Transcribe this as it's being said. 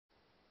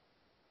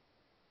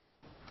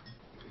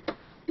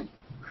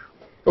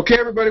Okay,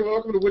 everybody,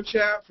 welcome to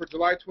Woodchat for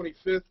July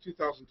 25th,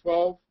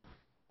 2012.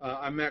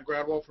 I'm Matt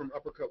Gradwell from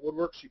Uppercut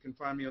Woodworks. You can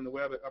find me on the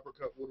web at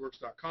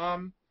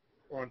uppercutwoodworks.com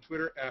or on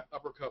Twitter at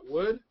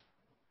uppercutwood.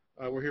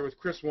 We're here with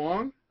Chris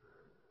Wong.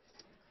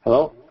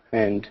 Hello,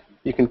 and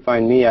you can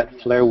find me at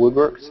Flair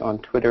Woodworks on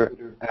Twitter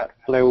at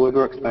Flair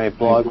Woodworks, my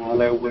blog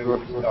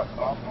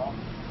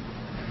flairwoodworks.com.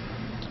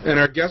 And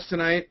our guest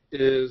tonight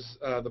is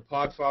the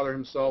podfather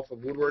himself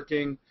of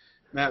woodworking,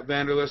 Matt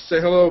Vanderlist. Say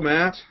hello,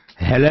 Matt.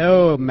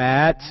 Hello,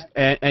 Matt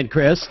and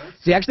Chris.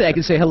 See, actually, I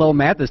can say hello,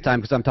 Matt, this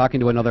time because I'm talking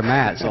to another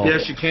Matt. So.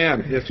 Yes, you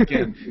can. Yes, you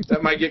can.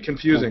 That might get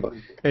confusing.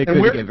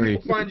 And where can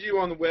people find you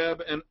on the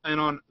web and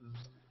on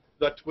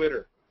the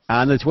Twitter?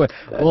 On the Twitter.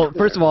 Well,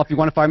 first of all, if you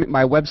want to find me,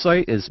 my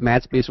website is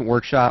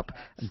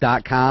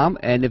mattsbasementworkshop.com,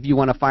 and if you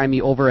want to find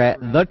me over at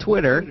the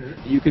Twitter,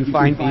 you can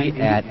find me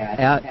at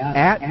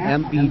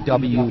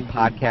MBW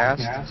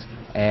Podcast.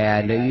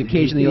 And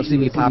occasionally you'll see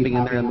me popping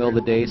in there in the middle of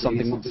the day,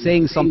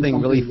 saying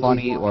something really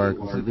funny or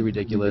completely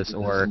ridiculous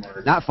or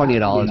not funny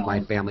at all, as my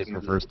family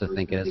prefers to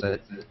think it is.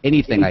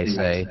 Anything I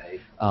say,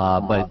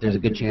 but there's a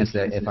good chance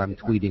that if I'm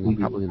tweeting, I'm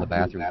probably in the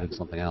bathroom doing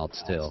something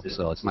else too.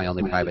 So it's my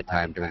only private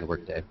time during the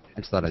workday. I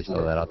just thought I'd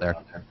throw that out there.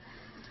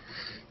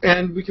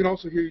 And we can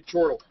also hear you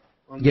chortle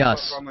on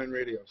online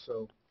radio.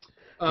 So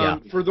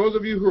for those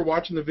of you who are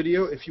watching the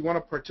video, if you want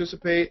to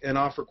participate and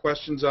offer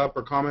questions up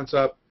or comments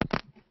up,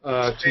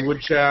 to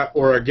Woodchat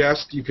or a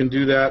guest, you can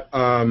do that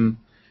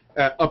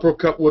at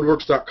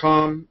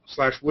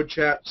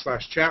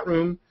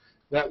uppercutwoodworks.com/woodchat/chatroom.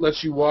 That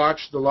lets you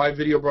watch the live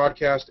video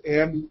broadcast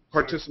and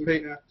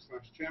participate.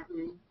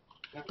 /chatroom.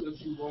 That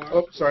lets you watch.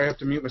 Oh, sorry, I have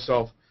to mute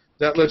myself.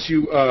 That lets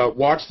you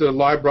watch the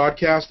live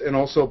broadcast and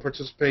also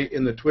participate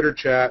in the Twitter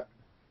chat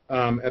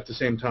at the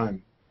same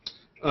time.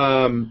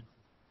 Really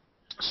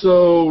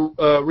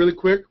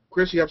quick,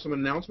 Chris, you have some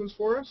announcements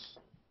for us?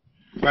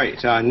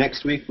 Right.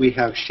 Next week we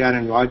have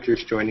Shannon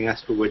Rogers joining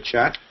us for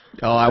Woodchat.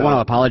 Oh, I want to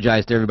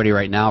apologize to everybody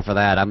right now for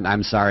that.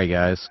 I'm sorry,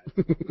 guys.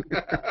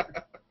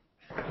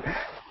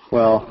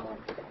 Well,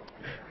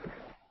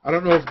 I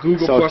don't know if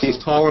Google Plus is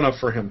tall enough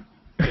for him.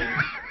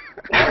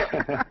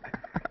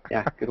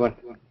 Yeah, good one.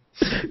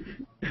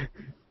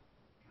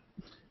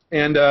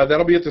 And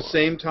that'll be at the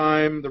same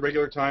time, the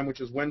regular time,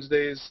 which is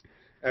Wednesdays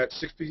at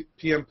 6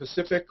 p.m.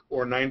 Pacific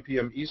or 9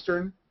 p.m.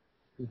 Eastern.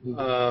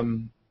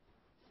 Mm-hmm.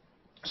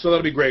 So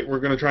that'll be great. We're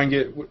going to try and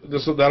get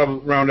this.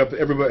 That'll round up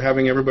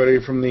having everybody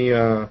from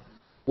the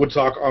Wood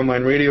Talk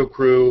online radio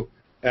crew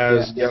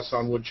as guests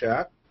on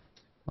Woodchat.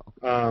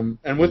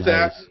 And with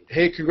that,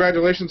 hey,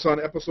 congratulations on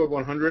episode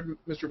 100,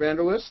 Mr.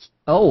 Vanderlist.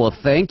 Oh, well,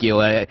 thank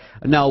you.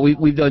 No,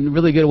 we've done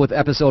really good with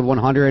episode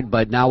 100,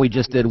 but now we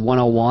just did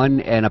 101,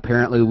 and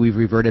apparently we've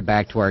reverted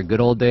back to our good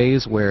old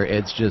days where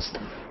it's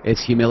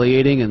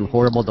humiliating and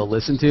horrible to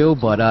listen to,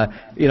 but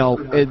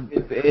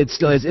it's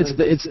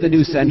the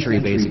new century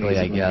basically,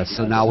 I guess.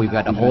 So now we've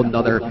got a whole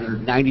another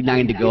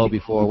 99 to go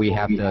before we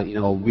have to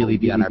really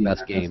be on our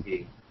best game.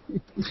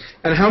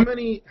 And how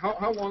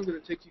long did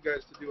it take you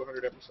guys to do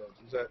 100 episodes?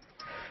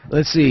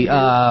 Let's see.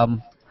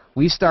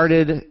 We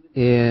started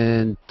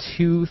in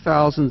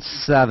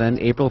 2007,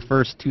 April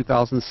 1st,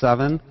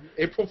 2007.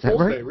 April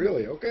Fool's Day,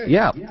 really? Okay.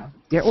 Yeah.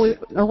 Well,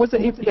 was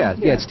it April? Yeah,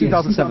 it's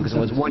 2007 because it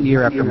was 1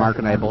 year after Mark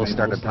and I both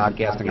started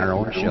podcasting our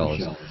own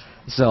shows.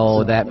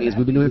 So that means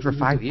we've been doing it for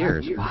 5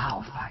 years.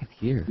 Wow, 5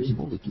 years.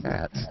 Holy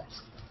cats.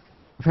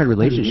 I've had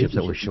relationships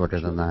that were shorter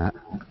than that.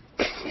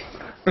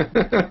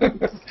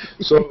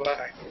 So have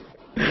I.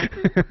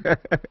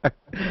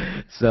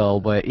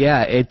 But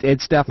yeah,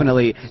 it's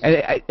definitely,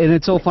 and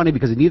it's so funny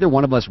because neither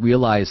one of us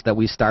realized that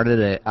we started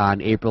it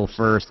on April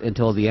 1st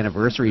until the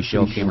anniversary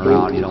show came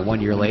around,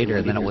 1 year later,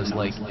 and then it was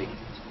like,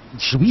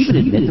 should we even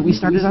admit that we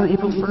started on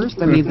April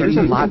 1st? I mean, there's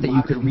a lot that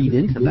you could read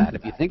into that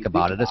if you think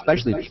about it,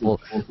 especially if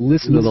people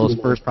listen to those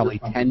first probably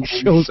 10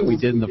 shows that we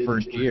did in the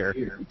first year.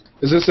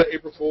 Is this an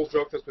April Fool's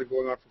joke that's been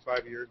going on for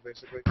 5 years,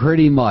 basically?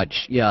 Pretty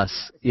much,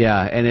 yes.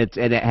 Yeah, and it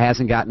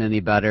hasn't gotten any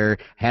better,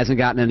 hasn't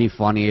gotten any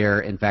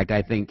funnier. In fact,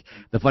 I think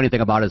the funny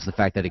thing about it is the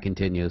fact that it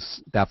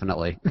continues,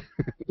 definitely.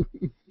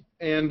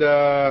 And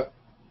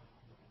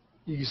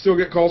you still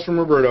get calls from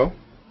Roberto.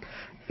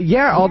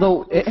 Yeah,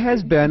 although it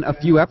has been a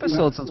few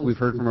episodes since we've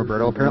heard from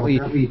Roberto. Apparently,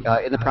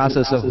 in the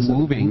process of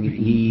moving,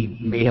 he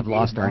may have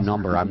lost our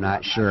number. I'm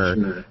not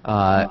sure.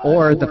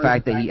 Or the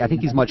fact that I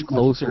think he's much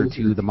closer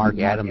to the Mark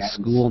Adams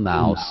school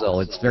now, so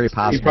it's very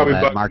possible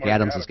that Mark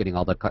Adams is getting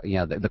all the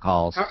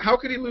calls. How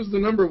could he lose the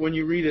number when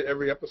you read it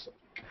every episode?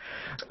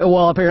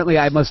 Well, apparently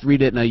I must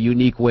read it in a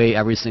unique way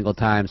every single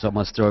time, so it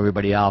must throw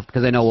everybody off.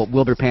 Because I know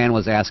Wilbur Pan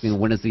was asking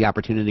when is the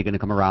opportunity going to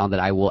come around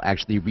that I will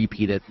actually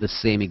repeat it the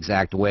same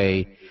exact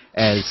way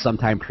as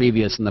sometime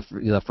previous in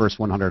the first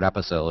 100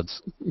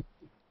 episodes.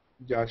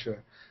 Gotcha.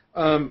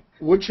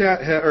 Wood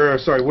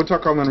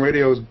Talk Online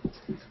Radio is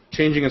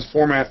changing its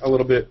format a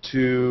little bit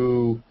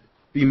to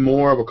be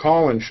more of a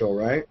call-in show,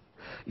 right?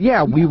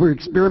 Yeah, we were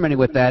experimenting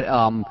with that.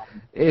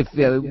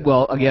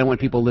 Well, again, when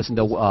people listen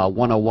to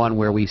 101,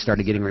 where we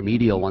started getting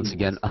remedial once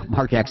again,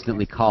 Mark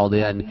accidentally called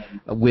in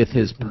with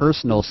his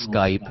personal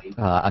Skype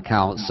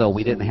account, so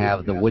we didn't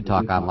have the Wood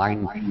Talk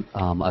Online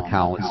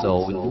account.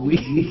 So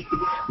we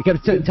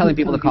kept telling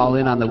people to call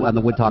in on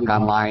the Wood Talk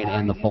Online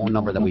and the phone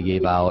number that we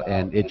gave out,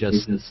 and it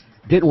just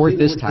didn't work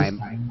this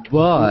time.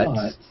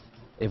 But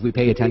if we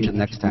pay attention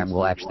next time,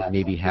 we'll actually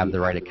maybe have the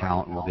right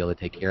account and we'll be able to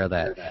take care of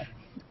that.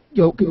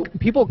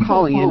 People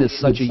calling in is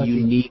such a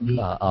unique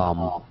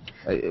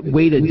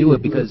way to do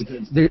it because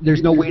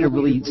there's no way to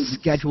really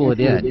schedule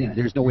it in.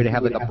 There's no way to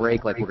have like a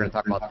break, like we're going to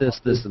talk about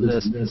this, this, and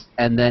this,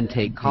 and then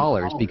take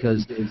callers,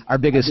 because our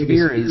biggest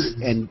fear is,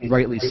 and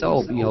rightly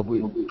so,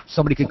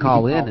 somebody could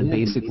call in and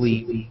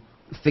basically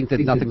think that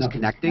nothing's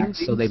connecting,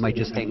 so they might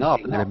just hang up,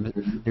 and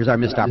there's our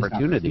missed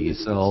opportunity.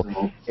 So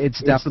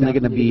it's definitely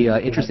going to be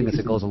interesting as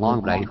it goes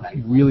along, but I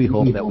really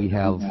hope that we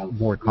have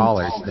more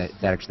callers that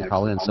actually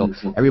call in. So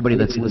everybody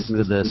that's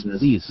listening to this,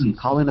 please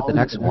call in at the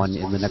next one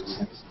in the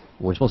next...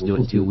 We're supposed to do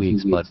it in 2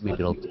 weeks, but maybe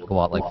it'll go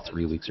out like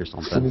 3 weeks or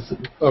something.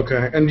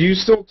 Okay. And do you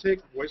still take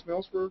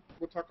voicemails for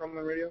Wood Talk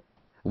Online Radio?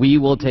 We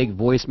will take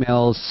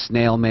voicemails,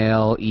 snail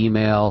mail,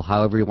 email,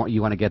 however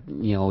you want to get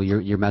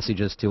your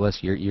messages to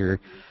us, your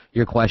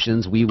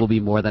questions. We will be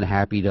more than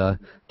happy to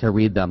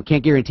read them.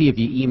 Can't guarantee if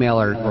you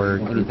email or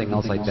anything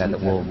else like that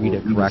we'll read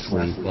it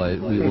correctly, but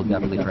we will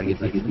definitely try to get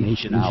the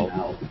information out.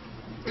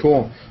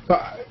 Cool.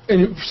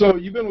 And so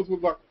you've been with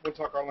Wood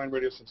Talk Online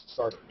Radio since it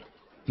started?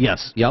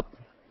 Yes. Yep.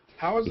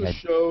 How has the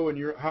show, in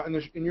your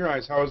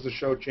eyes, how has the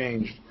show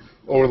changed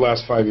over the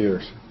last 5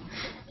 years?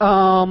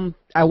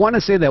 I want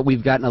to say that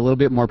we've gotten a little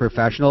bit more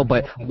professional,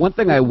 but one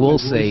thing I will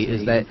say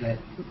is that,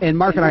 and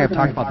Mark and I have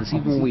talked about this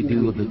even when we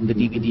do the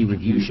DVD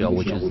review show,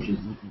 which is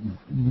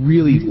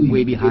really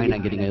way behind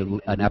on getting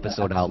an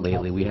episode out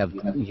lately. We have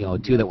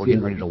 2 that we're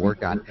getting ready to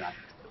work on.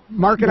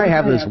 Mark and I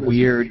have this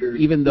weird,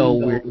 even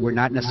though we're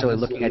not necessarily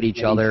looking at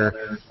each other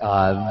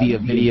via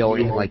video or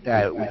anything like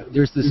that,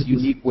 there's this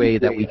unique way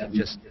that we can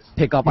just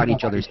pick up on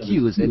each other's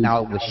cues. And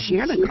now with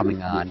Shannon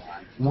coming on,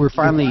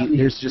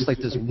 there's just like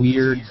this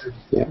weird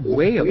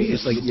way of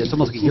just like, it's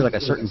almost like you hear like a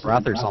certain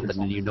breath or something,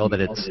 and you know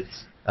that it's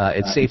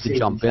safe to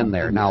jump in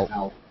there.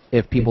 Now,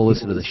 if people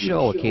listen to the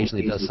show,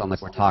 occasionally it does sound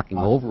like we're talking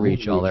over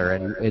each other,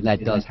 and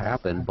that does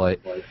happen, but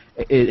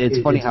it's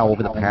funny how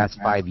over the past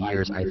 5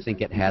 years, I think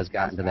it has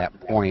gotten to that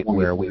point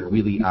where we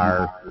really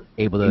are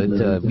able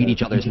to read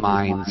each other's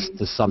minds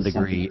to some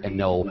degree and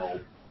know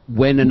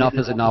when enough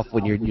is enough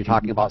when you're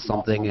talking about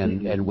something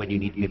and when you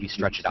need to maybe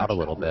stretch it out a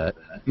little bit.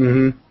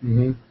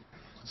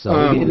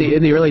 So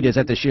in the early days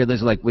at this year,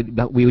 there's like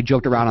we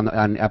joked around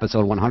on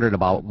episode 100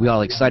 about we got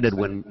all excited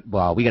when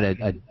we got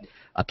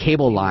a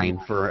cable line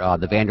for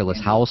the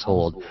Vanderlist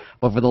household,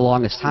 but for the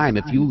longest time,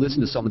 if you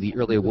listen to some of the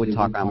earlier Wood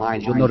Talk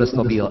Online, you'll notice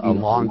there'll be a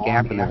long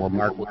gap in there where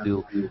Mark will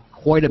do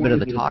quite a bit of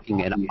the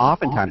talking, and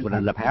oftentimes what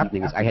ended up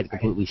happening is I had to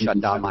completely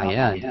shut down my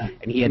end,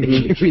 and he had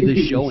to carry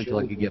the show until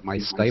I could get my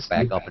Skype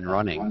back up and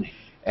running,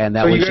 and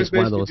that was just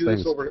one of those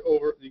things.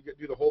 You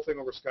do the whole thing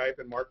over Skype,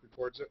 and Mark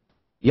records it?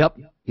 Yep.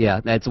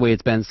 Yeah, that's the way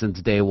it's been since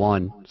day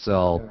one.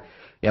 So,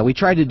 yeah, we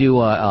tried to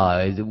do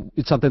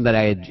it's something that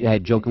I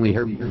had jokingly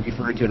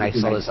referred to, and I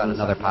saw this on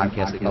another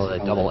podcast. They call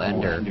it a double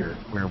ender,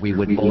 where we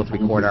would both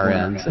record our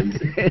ends and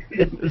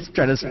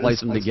try to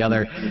splice them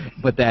together.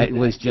 But that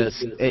was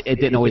just it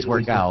didn't always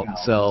work out.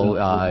 So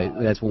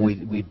that's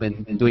when we've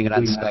been doing it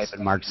on Skype,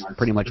 and Mark's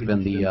pretty much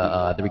been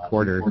the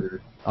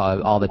recorder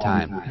all the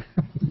time.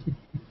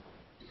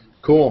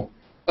 Cool.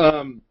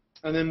 And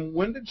then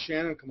when did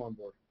Shannon come on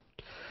board?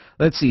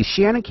 Let's see.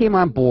 Shannon came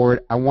on board,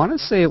 I want to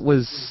say it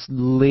was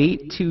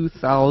late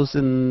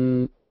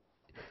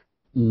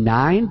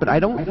 2009, but I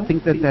don't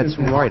think that's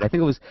right. I think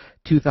it was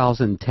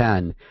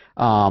 2010.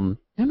 And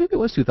maybe it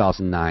was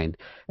 2009.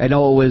 I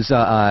know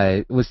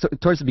it was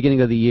towards the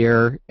beginning of the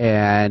year,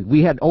 and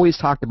we had always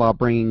talked about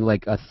bringing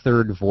like a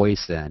third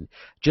voice in,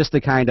 just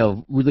to kind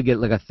of really get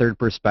like a third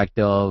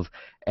perspective,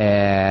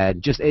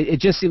 and it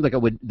just seemed like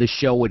the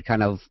show would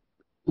kind of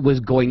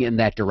was going in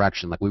that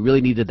direction. Like we really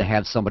needed to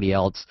have somebody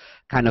else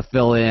kind of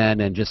fill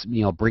in and just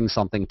bring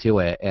something to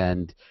it.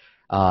 And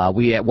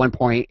we at one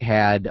point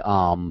had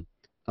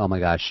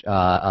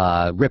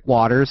Rick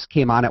Waters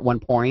came on at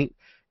one point,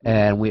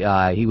 and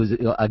he was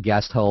a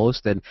guest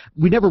host, and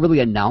we never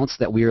really announced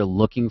that we were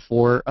looking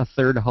for a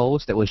third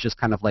host. It was just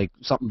kind of like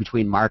something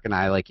between Mark and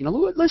I, like,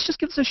 let's just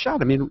give this a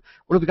shot. I mean,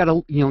 what have we got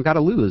to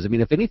lose? I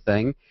mean, if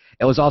anything,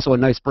 it was also a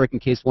nice break in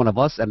case one of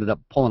us ended up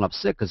pulling up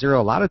sick, because there are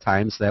a lot of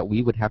times that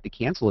we would have to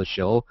cancel a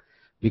show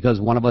because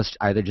one of us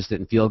either just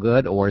didn't feel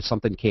good or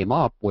something came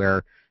up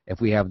where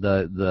if we have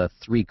the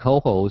 3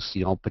 co-hosts,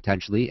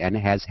 potentially, and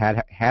has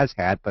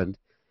happened,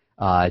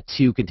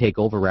 2 can take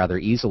over rather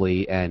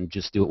easily and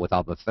just do it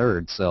without the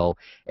third. So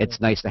it's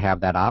nice to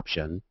have that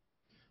option.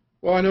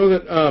 Well, I know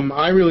that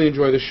I really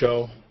enjoy the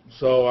show,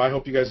 so I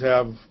hope you guys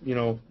have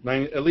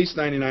at least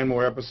 99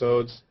 more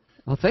episodes.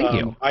 Well, thank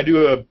you. I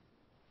do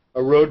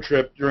a road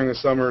trip during the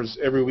summers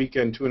every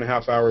weekend,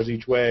 2.5 hours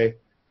each way,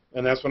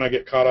 and that's when I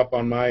get caught up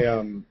on my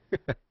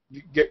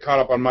get caught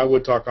up on my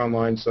Wood Talk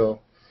Online. So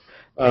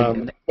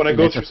when I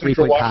go that's through a Central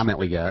frequent Washington, comment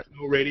we get.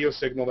 no radio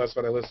signal. That's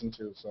what I listen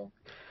to. So.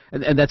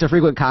 And that's a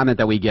frequent comment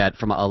that we get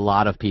from a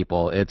lot of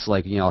people. It's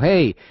like,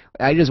 hey,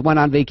 I just went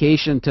on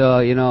vacation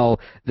to,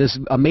 this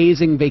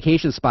amazing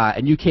vacation spot,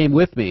 and you came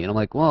with me. And I'm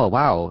like, whoa,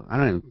 wow, I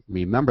don't even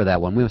remember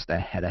that one. We must have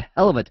had a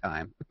hell of a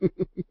time.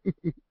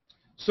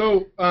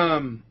 So,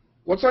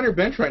 what's on your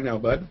bench right now,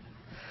 bud?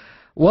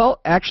 Well,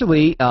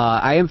 actually,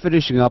 I am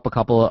finishing up a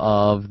couple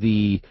of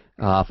the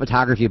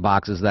photography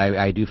boxes that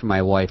I do for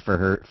my wife for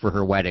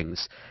her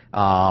weddings.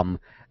 One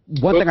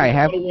thing I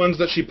have... The ones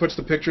that she puts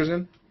the pictures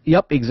in?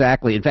 Yep,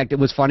 exactly. In fact, it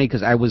was funny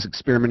because I was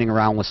experimenting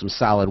around with some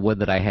solid wood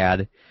that I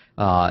had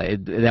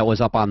that was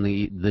up on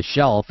the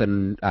shelf,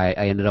 and I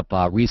ended up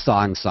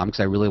resawing some because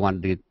I really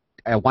wanted to.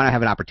 I want to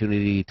have an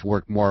opportunity to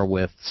work more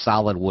with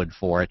solid wood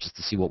for it, just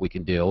to see what we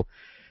can do.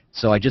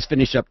 So I just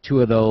finished up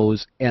 2 of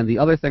those, and the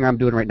other thing I'm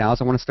doing right now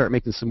is I want to start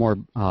making some more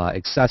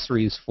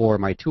accessories for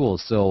my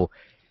tools. So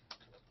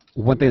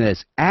one thing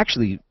that's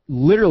actually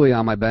literally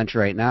on my bench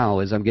right now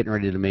is I'm getting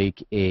ready to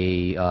make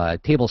a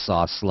table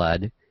saw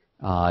sled.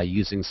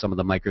 Using some of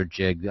the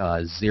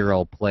MicroJig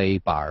Zero play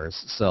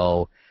bars.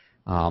 So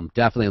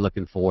definitely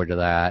looking forward to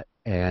that.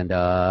 And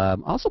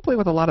also playing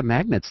with a lot of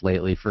magnets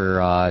lately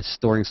for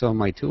storing some of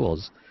my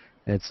tools.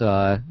 I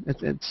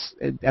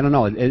don't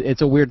know,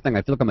 it's a weird thing.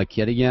 I feel like I'm a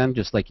kid again,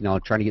 just like,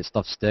 trying to get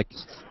stuff stick,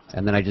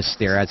 and then I just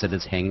stare at it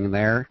as hanging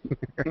there.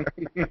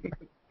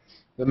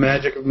 The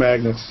magic of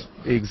magnets.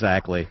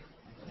 Exactly.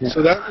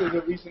 So that was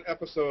a recent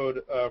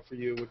episode for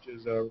you, which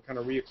is kind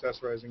of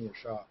re-accessorizing your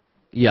shop.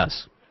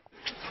 Yes.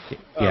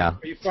 Yeah.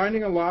 Are you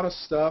finding a lot of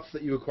stuff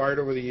that you acquired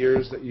over the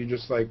years that you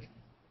just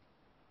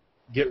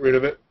get rid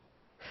of it?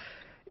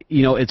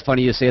 It's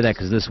funny you say that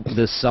because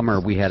this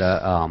summer we had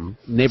a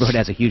neighborhood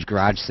has a huge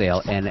garage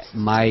sale, and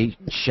my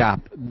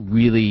shop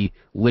really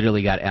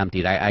literally got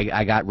emptied.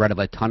 I got rid of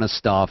a ton of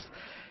stuff,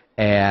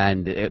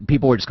 and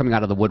people were just coming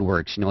out of the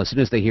woodworks. As soon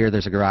as they hear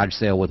there's a garage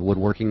sale with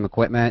woodworking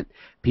equipment,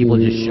 people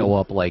just show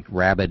up like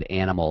rabid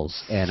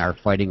animals and are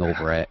fighting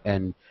over it.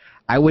 And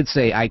I would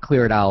say I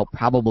cleared out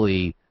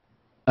probably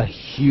a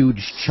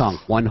huge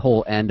chunk, one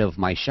whole end of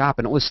my shop,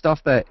 and it was stuff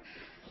that,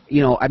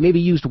 I maybe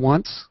used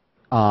once.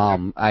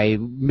 I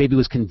maybe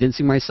was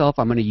convincing myself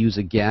I'm going to use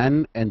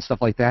again and stuff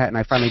like that, and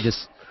I finally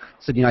just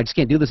said, I just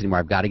can't do this anymore.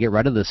 I've got to get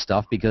rid of this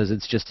stuff because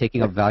it's just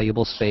taking up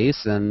valuable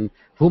space, and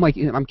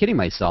I'm kidding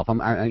myself.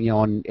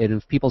 And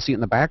if people see it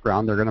in the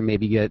background, they're going to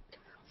maybe get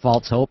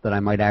false hope that I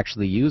might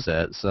actually use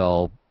it.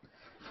 So,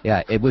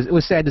 yeah, it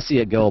was sad to see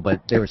it go,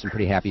 but there were some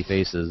pretty happy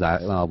faces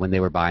when they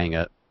were buying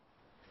it.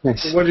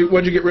 Nice.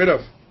 What'd you get rid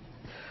of?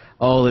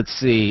 Oh, let's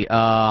see.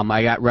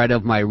 I got rid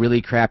of my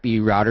really crappy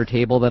router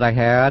table that I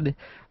had.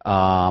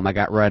 I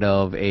got rid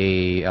of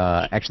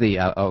a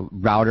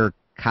router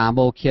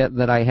combo kit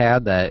that I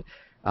had that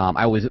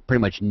I was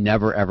pretty much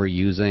never ever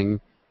using.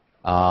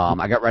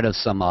 I got rid of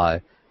some.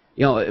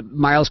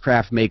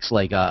 Milescraft makes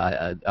like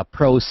a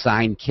pro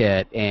sign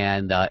kit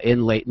and not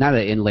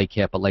an inlay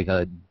kit, but like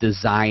a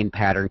design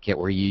pattern kit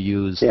where you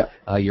use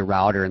your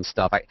router and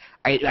stuff.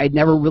 I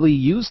never really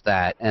used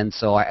that, and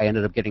so I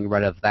ended up getting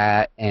rid of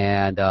that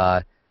and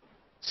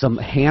some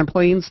hand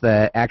planes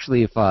that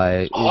actually, if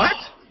I what?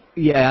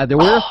 Yeah, there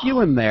were a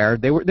few in there.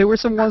 There were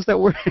some ones that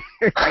were.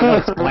 I know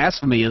it's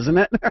blasphemy, isn't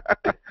it?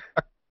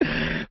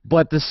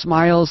 But the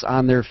smiles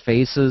on their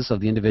faces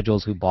of the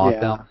individuals who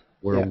bought them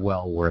were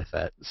well worth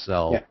it.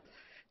 So,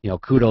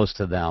 kudos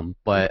to them.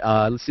 But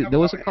let's see, there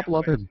was a couple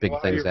other big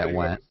things that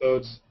went.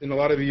 In a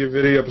lot of your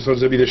video episodes,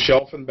 there'll be the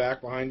shelf in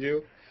back behind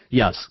you.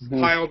 Yes.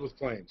 Piled with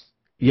planes.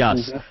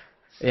 Yes.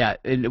 Mm-hmm. Yeah,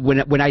 and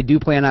when I do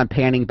plan on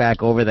panning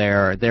back over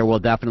there, will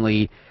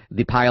definitely,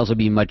 the piles will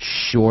be much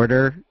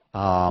shorter.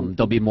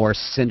 There'll be more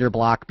cinder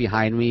block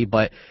behind me,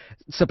 but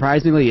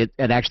surprisingly, it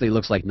actually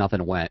looks like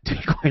nothing went, to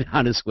be quite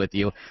honest with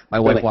you. My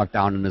wife walked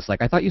down and is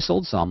like, I thought you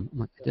sold some. I'm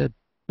like, I did.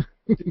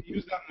 Did you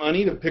use that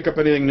money to pick up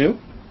anything new?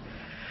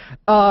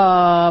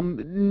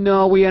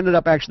 No, we ended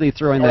up actually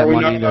throwing that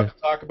money. Are we not allowed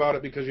to talk about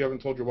it because you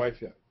haven't told your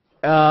wife yet?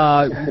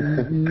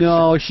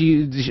 No,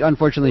 she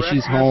unfortunately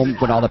she's home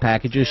when all the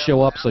packages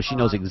show up, so she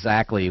knows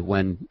exactly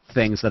when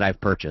things that I've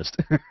purchased.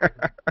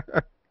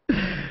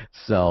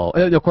 So,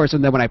 and of course,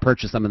 and then when I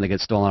purchase them and they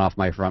get stolen off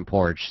my front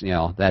porch,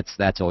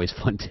 that's always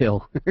fun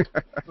too.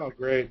 Oh,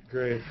 great.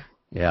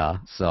 Yeah,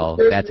 so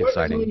that's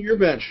exciting. What's on your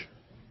bench?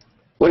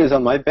 What is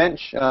on my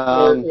bench?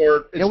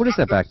 What is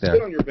that back there?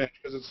 Sit on your bench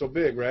because it's so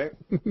big, right?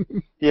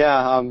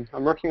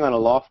 I'm working on a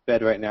loft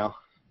bed right now.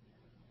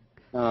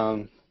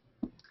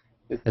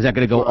 Is that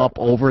going to go up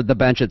over the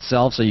bench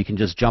itself so you can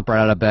just jump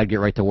right out of bed, get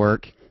right to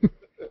work?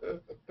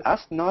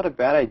 That's not a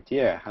bad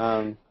idea.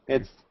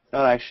 It's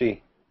not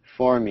actually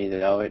for me,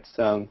 though. It's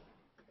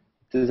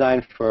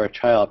designed for a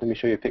child. Let me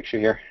show you a picture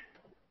here.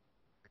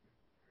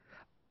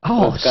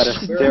 Oh, so it's got a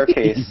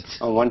staircase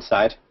on one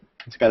side.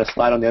 It's got a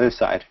slide on the other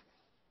side.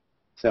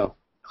 So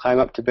climb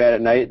up to bed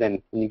at night,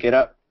 then when you get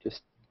up,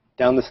 just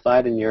down the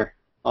slide and you're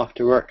off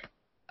to work.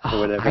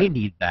 Or whatever. I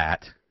need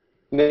that.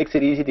 Makes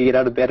it easy to get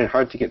out of bed and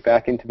hard to get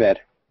back into bed.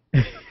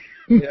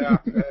 Yeah.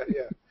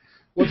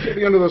 What's going to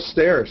be under those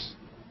stairs?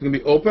 Going to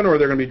be open, or are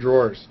there going to be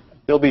drawers?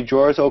 There'll be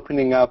drawers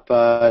opening up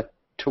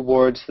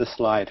towards the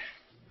slide.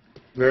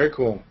 Very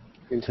cool.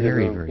 Into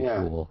Very, the room. very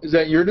Yeah. cool. Is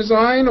that your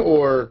design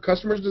or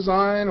customer's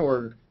design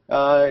or?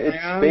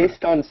 It's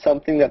based on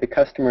something that the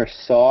customer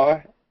saw,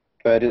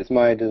 but it's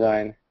my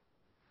design.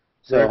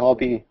 So Very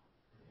cool.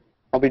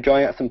 I'll be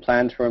drawing out some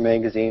plans for a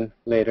magazine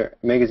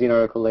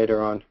article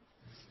later on.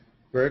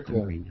 Very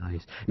cool. Very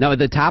nice. Now, at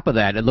the top of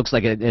that, it looks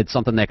like it's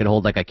something that could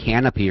hold like a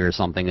canopy or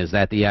something. Is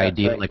that the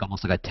idea, right. like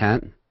almost like a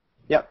tent?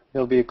 Yep,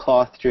 there'll be a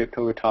cloth draped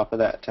over top of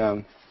that,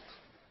 and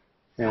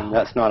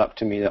that's not up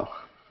to me though.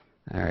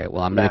 All right.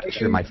 Well, I'm going to make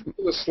sure my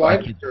The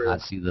slide kids do not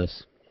see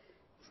this.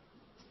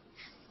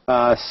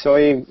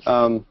 Soy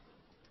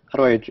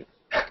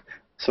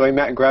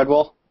Matt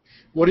Gradwell.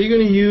 What are you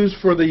going to use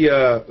for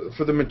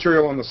the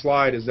material on the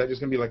slide? Is that just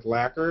going to be like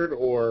lacquered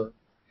or?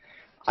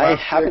 I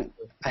plastic?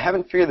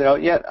 haven't figured that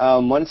out yet.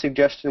 One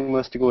suggestion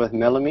was to go with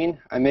melamine.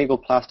 I may go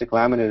plastic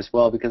laminate as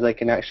well because I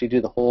can actually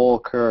do the whole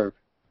curve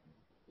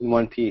in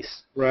one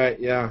piece. Right.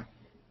 Yeah.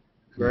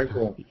 Very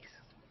cool.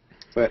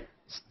 But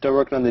still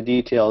working on the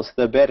details.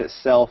 The bed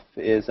itself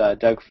is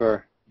Doug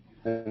fir,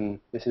 and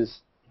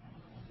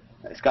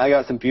I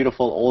got some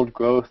beautiful old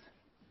growth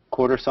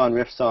quarter sawn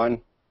rift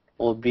sawn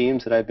old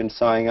beams that I've been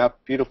sawing up.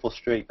 Beautiful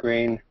straight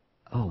grain.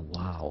 Oh,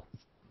 wow.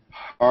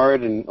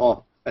 Hard and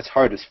as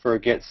hard as fir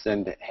gets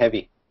and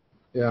heavy.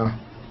 Yeah.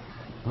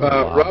 Oh,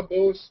 wow.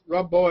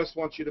 Rob Boas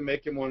wants you to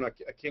make him one, a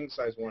king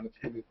size one.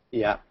 If you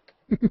Yeah,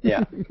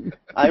 yeah.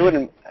 I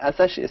wouldn't.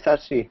 It's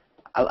actually.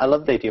 I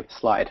love the idea of a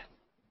slide.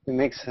 It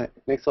makes a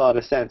lot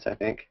of sense, I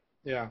think.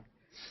 Yeah.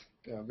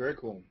 Yeah. Very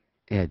cool.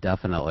 Yeah,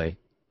 definitely.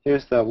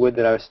 Here's the wood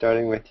that I was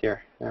starting with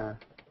here.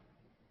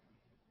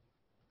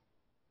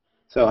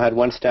 So I had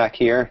one stack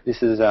here.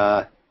 This is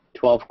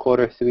 12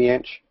 quarter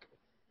 3-inch,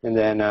 and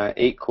then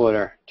 8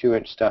 quarter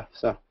 2-inch stuff.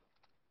 So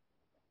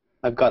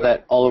I've got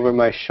that all over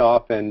my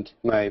shop and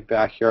my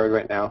backyard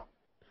right now.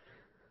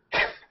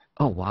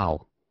 Oh,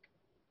 wow.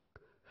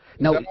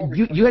 Now,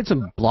 you had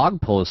some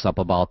blog posts up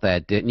about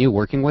that, didn't you,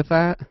 working with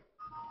that?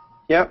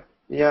 Yep.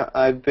 Yeah,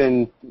 I've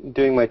been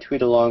doing my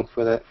tweet along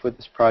for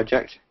this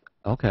project.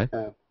 Okay.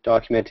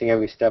 Documenting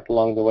every step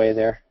along the way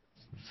there.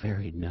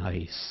 Very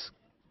nice.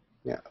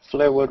 Yeah,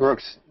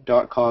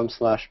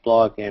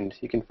 flairwoodworks.com/blog, and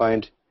you can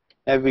find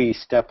every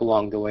step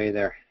along the way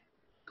there.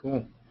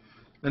 Cool.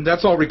 And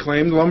that's all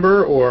reclaimed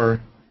lumber, or?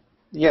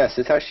 Yes,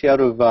 it's actually out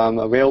of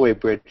a railway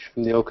bridge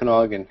from the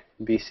Okanagan,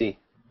 BC.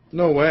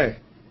 No way.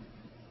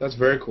 That's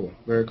very cool.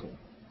 Very cool.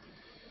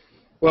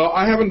 Well,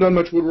 I haven't done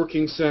much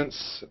woodworking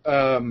since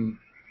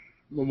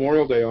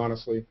Memorial Day,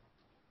 honestly.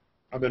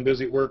 I've been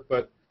busy at work,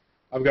 but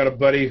I've got a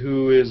buddy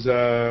who is,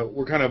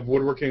 we're kind of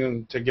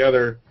woodworking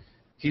together.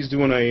 He's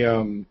doing a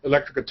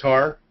electric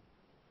guitar,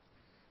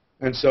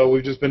 and so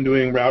we've just been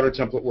doing router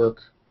template work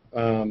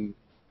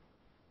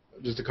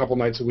just a couple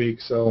nights a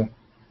week. So,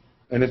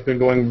 and it's been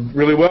going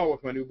really well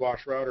with my new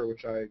Bosch router,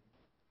 which I'm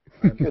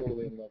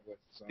totally in love with.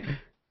 So,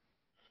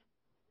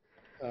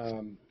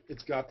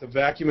 it's got the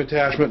vacuum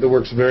attachment that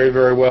works very,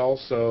 very well.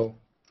 So,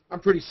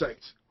 I'm pretty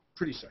psyched.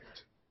 Pretty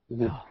psyched.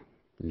 Mm-hmm. Oh,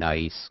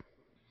 nice.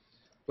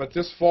 But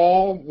this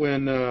fall,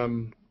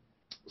 when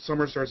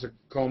summer starts to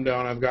calm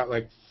down, I've got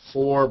like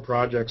 4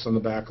 projects on the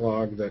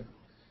backlog that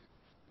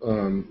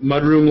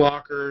mudroom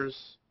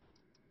lockers,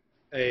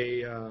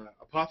 a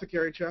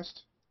apothecary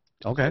chest.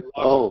 Okay.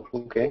 Oh,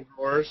 okay.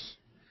 Drawers,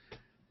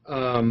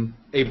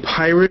 a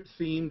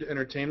pirate-themed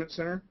entertainment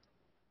center.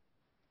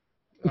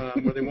 Where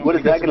they want What to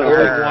is that get gonna some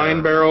look old like?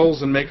 wine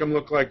barrels and make them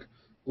look like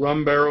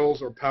rum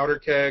barrels or powder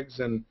kegs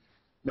and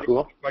make them Cool.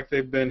 look like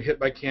they've been hit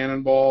by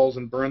cannonballs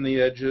and burn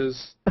the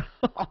edges.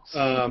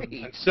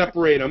 And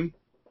separate them,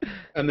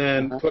 and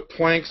then put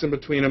planks in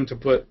between them to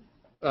put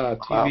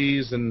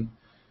TVs and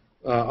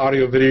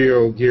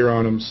audio-video gear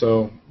on them.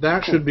 So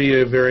that should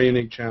be a very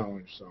unique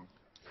challenge. So,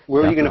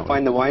 Where are you going to Definitely.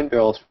 find the wine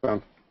barrels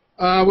from?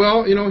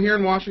 well, here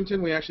in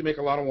Washington, we actually make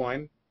a lot of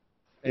wine,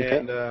 Okay.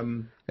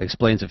 and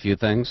Explains a few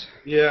things.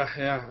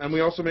 yeah, and we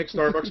also make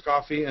Starbucks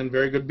coffee and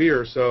very good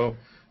beer. So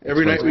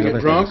every Explains night we other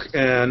get drunk, things.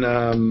 and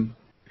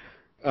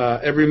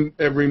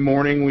every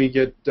morning we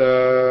get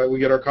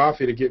our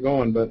coffee to get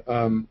going. But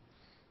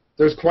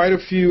there's quite a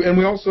few, and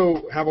we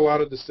also have a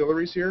lot of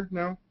distilleries here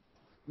now,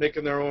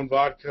 making their own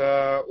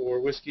vodka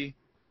or whiskey.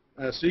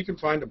 So you can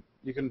find them.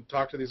 You can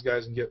talk to these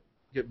guys and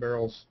get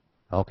barrels.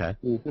 Okay.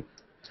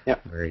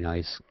 Mm-hmm. Very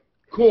nice.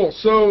 Cool.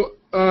 So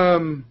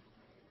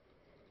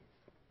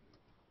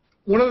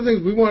one of the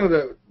things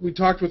we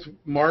talked with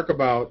Mark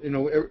about,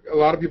 a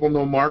lot of people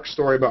know Mark's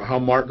story about how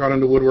Mark got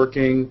into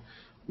woodworking,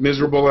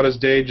 miserable at his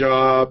day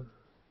job,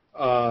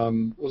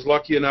 was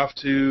lucky enough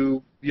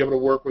to be able to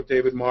work with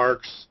David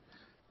Marks,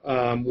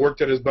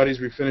 worked at his buddy's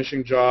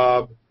refinishing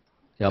job,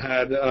 Yep.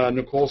 had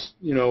Nicole,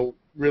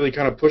 really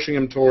kind of pushing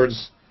him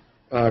towards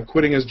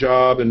quitting his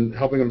job and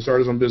helping him start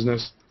his own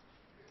business.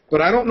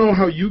 But I don't know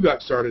how you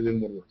got started in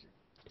woodworking.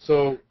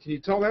 So can you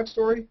tell that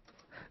story?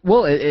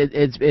 Well,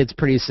 it's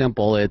pretty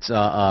simple. It's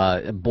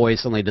a boy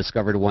suddenly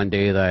discovered one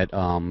day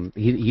that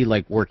he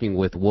liked working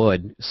with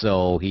wood,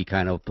 so he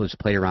kind of just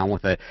played around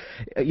with it.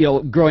 You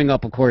know, growing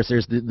up, of course,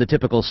 there's the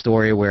typical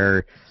story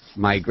where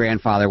my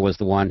grandfather was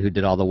the one who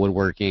did all the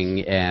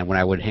woodworking, and when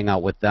I would hang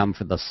out with them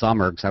for the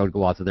summer, because I would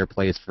go out to their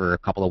place for a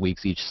couple of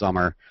weeks each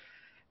summer,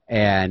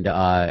 and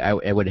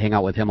I would hang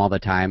out with him all the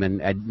time,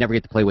 and I'd never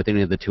get to play with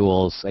any of the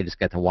tools. I just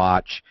got to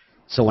watch.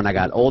 So when I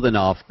got old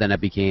enough, then it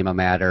became a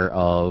matter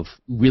of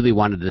really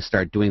wanted to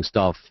start doing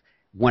stuff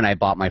when I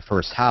bought my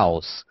first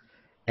house.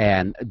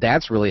 And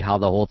that's really how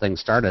the whole thing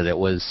started. It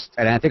was,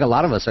 and I think a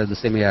lot of us are the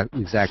same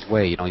exact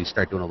way. You know, you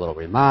start doing a little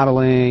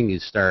remodeling, you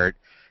start,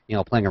 you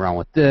know, playing around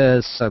with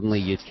this. Suddenly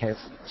you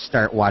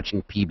start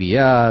watching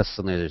PBS.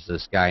 Suddenly there's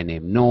this guy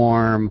named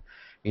Norm,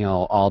 you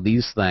know, all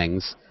these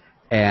things.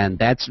 And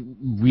that's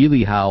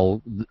really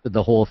how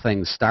the whole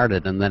thing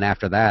started. And then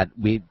after that,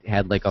 we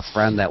had like a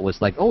friend that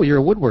was like, "Oh, you're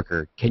a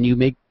woodworker. Can you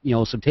make, you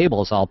know, some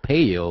tables? I'll pay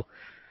you."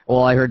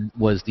 All I heard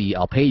was the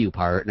 "I'll pay you"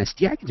 part, and I said,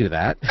 "Yeah, I can do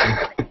that.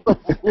 I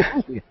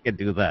can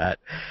do that."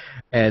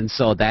 And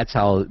so that's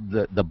how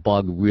the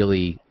bug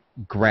really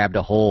grabbed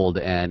a hold,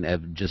 and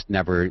have just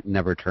never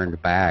turned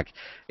back.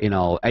 You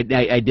know, I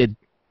did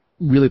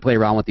really play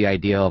around with the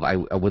idea of I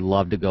would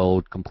love to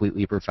go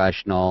completely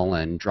professional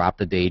and drop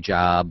the day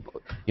job,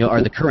 you know,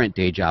 or the current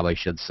day job, I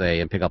should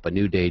say, and pick up a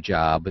new day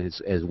job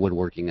as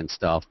woodworking and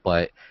stuff.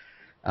 But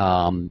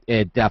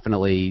it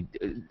definitely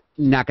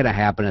not going to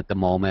happen at the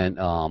moment.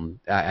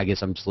 I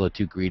guess I'm just a little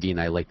too greedy, and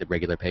I like the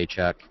regular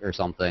paycheck or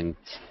something.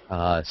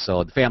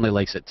 So the family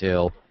likes it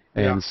too,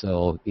 and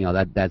so you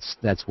know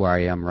that's where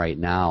I am right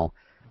now.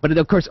 But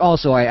of course,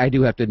 also I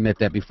do have to admit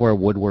that before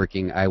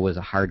woodworking, I was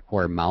a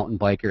hardcore mountain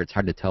biker. It's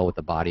hard to tell with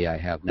the body I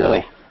have now.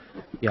 Really?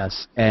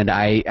 Yes, and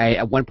I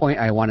at one point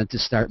I wanted to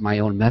start my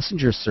own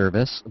messenger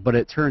service, but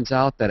it turns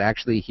out that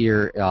actually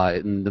here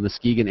in the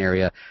Muskegon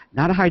area,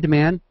 not a high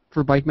demand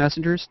for bike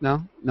messengers.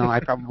 No, I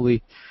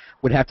probably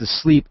would have to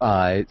sleep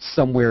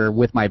somewhere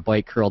with my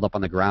bike curled up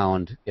on the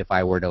ground if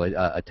I were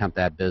to attempt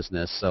that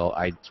business. So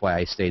that's why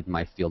I stayed in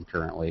my field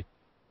currently.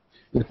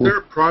 Is there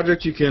a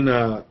project you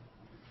can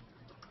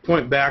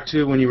point back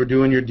to when you were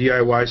doing your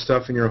DIY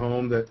stuff in your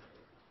home that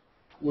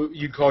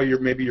you'd call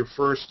maybe your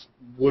first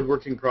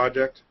woodworking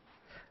project?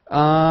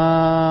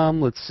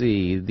 Let's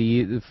see.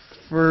 The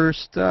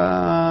first,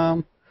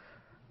 yeah,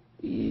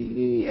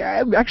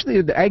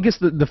 actually, I guess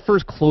the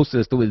first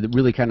closest that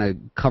really kind of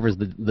covers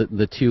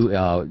the two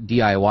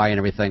DIY and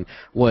everything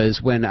was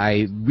when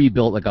I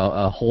rebuilt like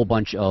a whole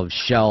bunch of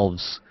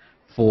shelves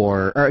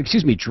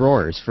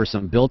drawers for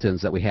some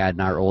built-ins that we had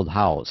in our old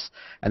house.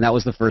 And that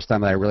was the first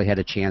time that I really had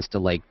a chance to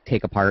like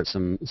take apart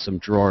some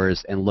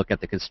drawers and look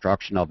at the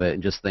construction of it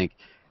and just think,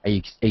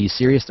 are you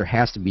serious? There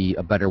has to be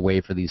a better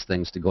way for these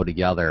things to go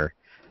together.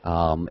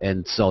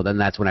 And so then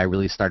that's when I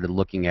really started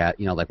looking at,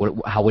 you know, like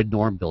how would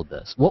Norm build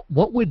this?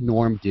 What would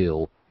Norm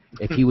do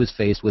if he was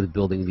faced with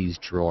building these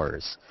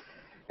drawers?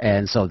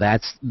 And so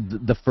that's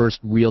the first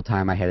real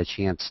time I had a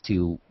chance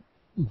to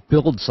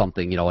build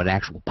something, you know, an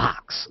actual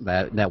box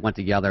that went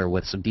together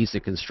with some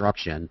decent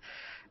construction.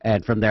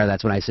 And from there,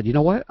 that's when I said, you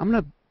know what, I'm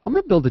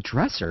gonna build a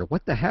dresser.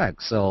 What the heck?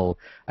 So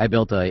I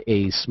built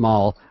a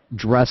small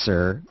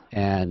dresser,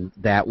 and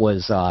that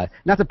was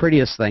not the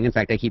prettiest thing. In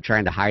fact, I keep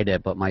trying to hide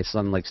it, but my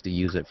son likes to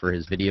use it for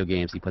his video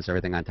games. He puts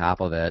everything on top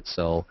of it,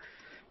 so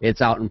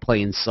it's out in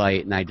plain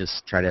sight, and I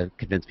just try to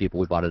convince people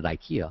we bought it at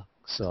IKEA.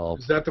 So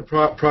is that the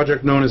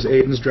project known as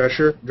Aiden's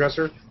dresser?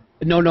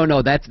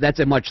 No. That's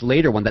a much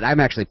later one that I'm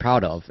actually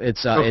proud of.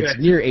 It's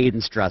near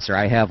Aiden's dresser.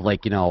 I have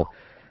like, you know,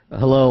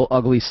 hello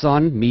ugly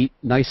son, meet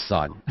nice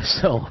son.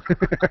 So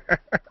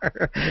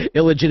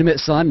illegitimate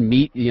son,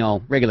 meet, you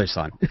know, regular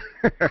son.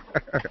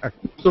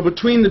 So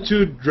between the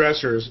two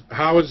dressers,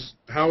 how is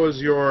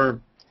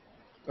your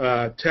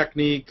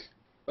technique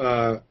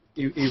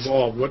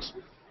evolved?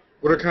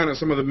 What are kind of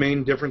some of the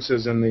main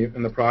differences in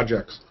the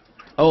projects?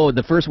 Oh,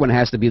 the first one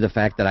has to be the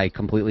fact that I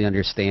completely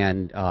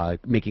understand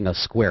making a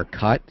square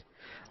cut.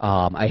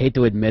 I hate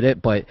to admit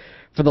it, but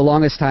for the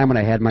longest time when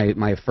I had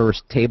my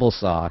first table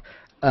saw,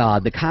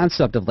 the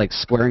concept of like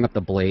squaring up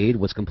the blade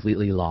was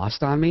completely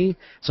lost on me.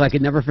 So I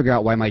could never figure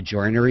out why my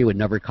joinery would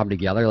never come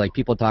together. Like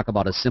people talk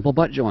about a simple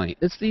butt joint.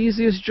 It's the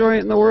easiest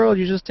joint in the world.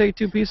 You just take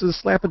two pieces,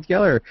 slap it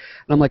together.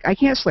 And I'm like, I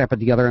can't slap it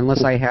together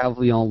unless I have,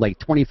 you know, like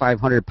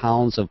 2,500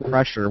 pounds of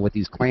pressure with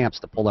these clamps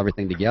to pull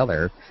everything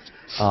together.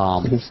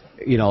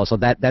 You know, so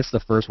that's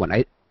the first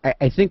one.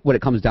 I think what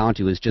it comes down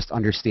to is just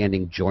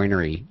understanding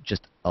joinery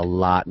just a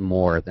lot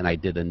more than I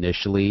did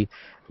initially.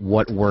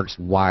 What works,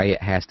 why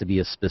it has to be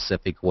a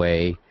specific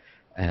way,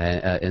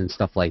 and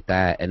stuff like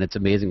that. And it's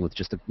amazing with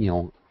just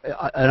an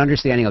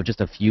understanding of just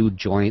a few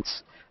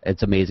joints.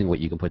 It's amazing what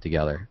you can put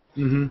together.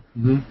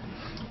 Mm-hmm.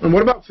 And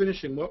what about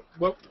finishing? What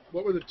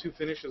were the two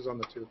finishes on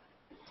the two?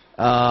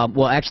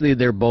 Well, actually,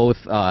 they're both.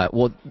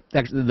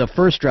 Actually, the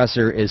first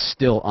dresser is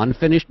still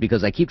unfinished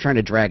because I keep trying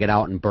to drag it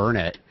out and burn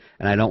it,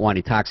 and I don't want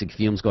any toxic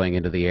fumes going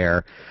into the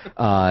air.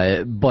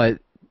 But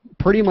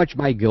pretty much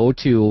my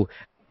go-to,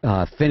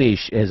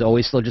 finish has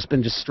always still just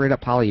been just straight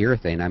up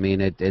polyurethane. I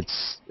mean, it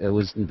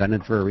was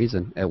invented for a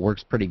reason. It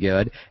works pretty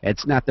good.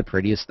 It's not the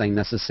prettiest thing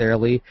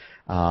necessarily,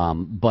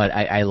 but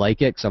I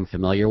like it because I'm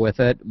familiar with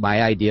it.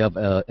 My idea of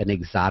an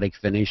exotic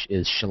finish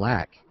is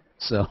shellac.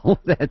 So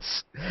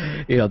that's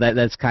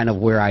that's kind of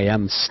where I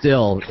am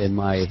still in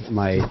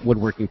my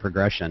woodworking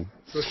progression.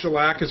 So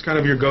shellac is kind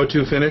of your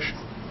go-to finish?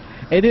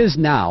 It is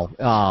now,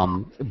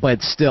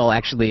 but still,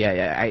 actually,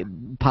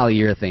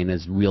 polyurethane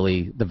is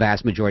really the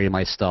vast majority of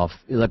my stuff.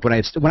 Like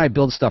when I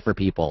build stuff for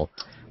people,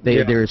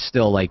 they're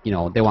still like,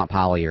 they want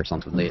poly or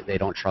something. They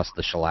don't trust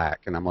the shellac,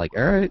 and I'm like,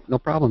 all right, no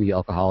problem, you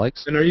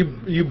alcoholics. And are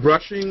you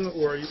brushing,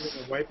 or are you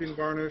using a wiping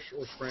varnish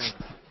or spraying?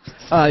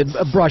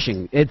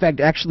 Brushing. In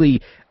fact,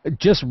 actually,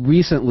 just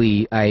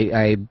recently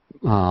I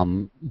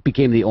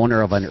became the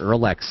owner of an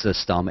Erlex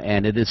system,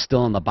 and it is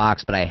still in the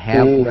box, but I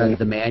have read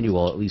the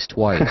manual at least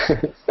twice.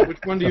 Which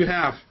one do you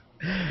have?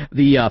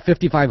 The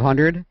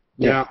 5500.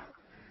 Yeah.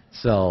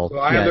 So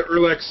I have the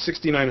Erlex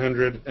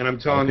 6900, and I'm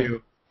telling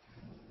you,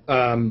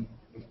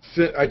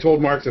 I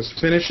told Mark this,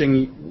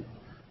 finishing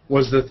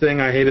was the thing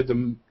I hated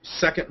the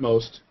second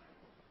most.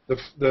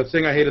 The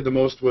thing I hated the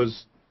most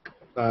was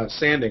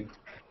sanding.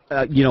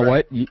 You know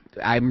what?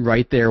 I'm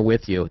right there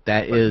with you.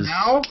 But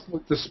now,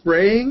 with the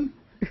spraying,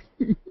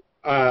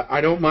 I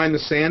don't mind the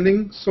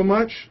sanding so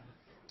much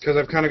because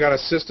I've kind of got a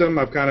system.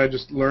 I've kind of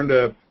just learned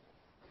to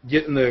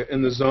get in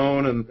the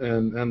zone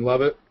and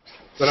love it.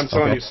 But I'm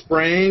telling you,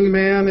 spraying,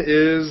 man,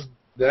 that's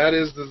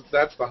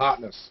the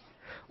hotness.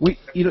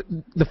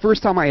 The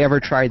first time I ever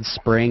tried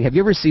spraying, have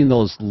you ever seen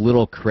those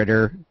little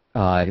critter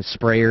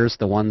sprayers,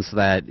 the ones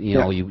that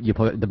you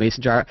put in the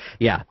mason jar?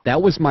 Yeah,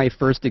 that was my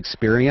first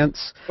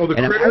experience. Oh, the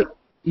critter?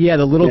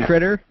 The little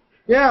critter.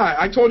 Yeah,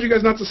 I told you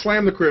guys not to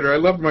slam the critter. I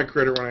loved my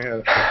critter when I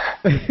had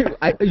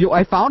it.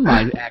 I found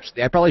mine,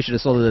 actually. I probably should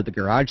have sold it at the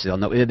garage sale.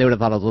 No, they would have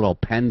thought it was a little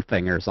pen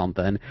thing or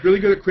something. Really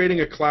good at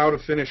creating a cloud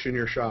of finish in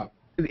your shop.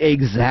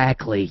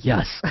 Exactly,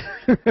 yes.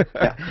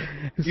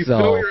 You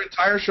fill your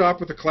entire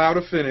shop with a cloud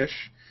of finish,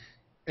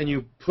 and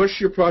you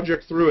push your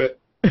project through it,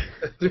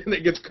 and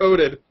it gets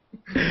coated.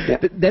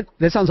 Yeah.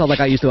 That sounds like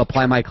I used to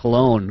apply my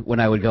cologne when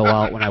I would go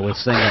out when I was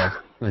single.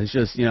 It's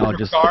just,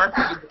 just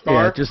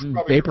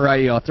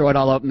vaporize, throw it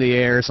all up in the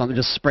air or something,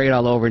 just spray it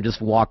all over and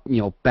just walk,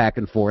 back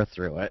and forth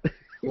through it.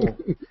 Cool.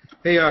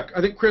 Hey,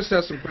 I think Chris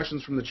has some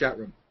questions from the chat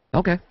room.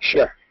 Okay.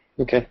 Sure.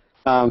 Okay.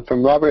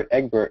 From Robert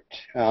Egbert.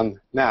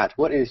 Matt,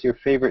 what is your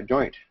favorite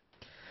joint?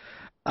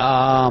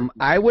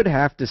 I would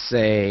have to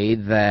say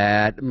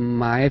that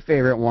my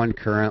favorite one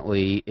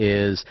currently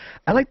is,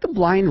 I like the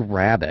blind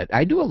rabbit.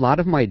 I do a lot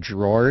of my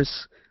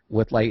drawers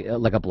with like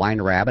a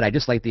blind rabbit. I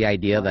just like the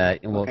idea that,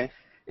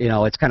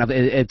 it's kind of,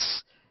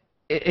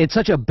 it's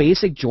such a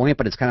basic joint,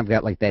 but it's kind of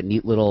got like that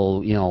neat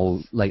little,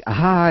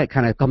 it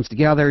kind of comes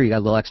together. You got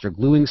a little extra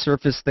gluing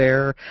surface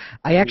there.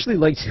 I actually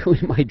like doing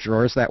my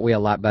drawers that way a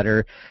lot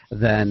better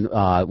than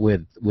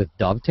with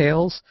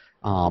dovetails.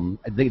 I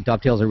think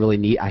dovetails are really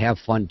neat. I have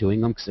fun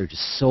doing them because they're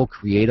just so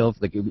creative.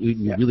 Like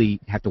you really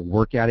have to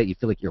work at it. You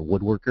feel like you're a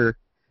woodworker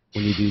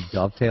when you do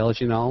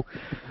dovetails,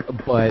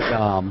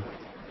 But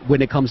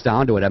when it comes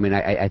down to it, I mean,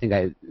 I think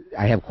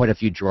I have quite a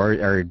few drawers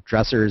or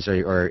dressers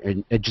or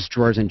just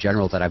drawers in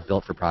general that I've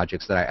built for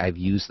projects that I've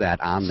used that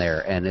on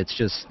there, and it's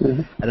just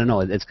I don't know.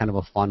 It's kind of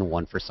a fun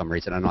one for some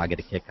reason. I don't know. I get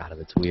a kick out of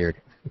it. It's weird.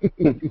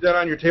 You do that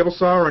on your table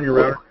saw or on your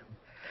router?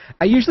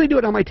 I usually do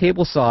it on my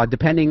table saw,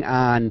 depending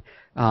on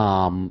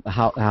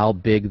how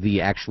big the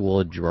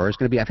actual drawer is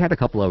going to be. I've had a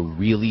couple of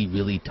really,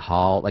 really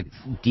tall, like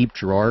deep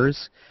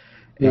drawers,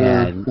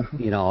 and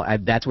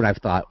that's when I've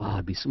thought,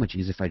 it'd be so much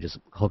easier if I just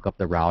hook up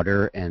the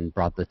router and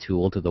brought the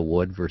tool to the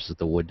wood versus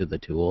the wood to the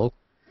tool.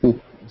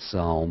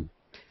 So,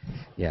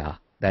 yeah,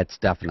 that's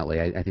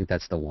definitely. I think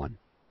that's the one.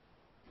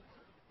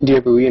 Do you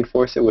ever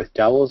reinforce it with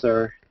dowels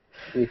or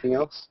anything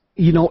else?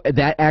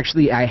 That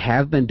actually, I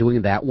have been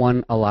doing that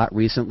one a lot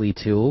recently,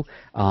 too.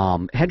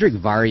 Hendrik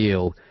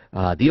Varju,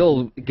 the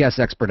old guest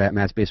expert at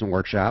Matt's Basement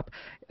Workshop,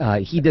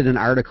 he did an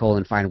article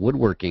in Fine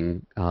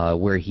Woodworking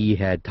where he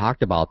had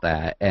talked about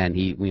that, and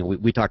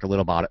we talked a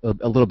little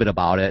bit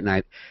about it, and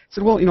I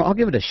said, well, I'll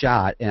give it a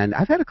shot. And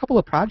I've had a couple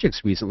of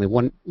projects recently,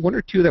 one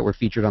or two that were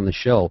featured on the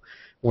show,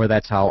 where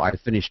that's how I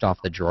finished off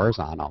the drawers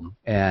on them.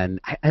 And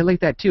I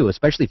like that, too,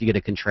 especially if you get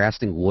a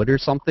contrasting wood or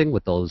something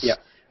with those... Yeah.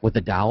 With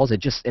the dowels,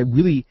 it's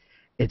really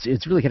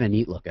kind of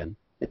neat looking.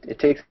 It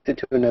takes it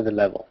to another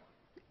level.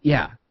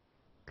 Yeah.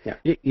 Yeah.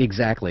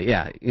 Exactly.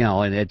 Yeah.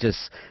 And it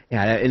just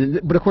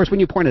but of course when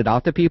you point it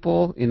out to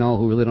people,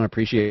 who really don't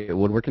appreciate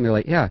woodworking, they're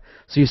like, yeah.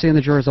 So you're saying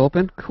the drawer is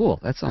open? Cool.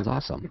 That sounds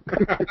awesome.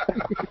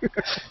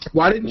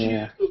 Why didn't you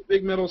use those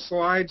big metal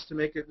slides to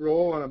make it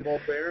roll on a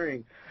ball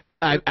bearing?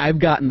 I've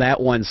gotten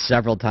that one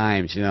several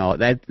times.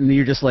 That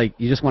you're just like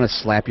you just want to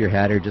slap your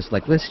head or just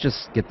like let's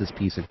just get this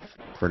piece of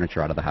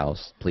furniture out of the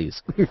house,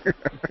 please. Do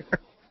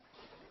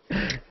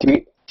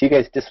you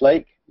guys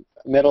dislike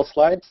metal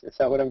slides? Is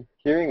that what I'm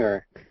hearing,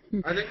 or?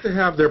 I think they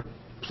have their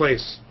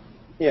place.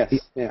 Yes.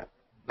 Yeah.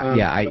 I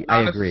agree.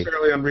 Not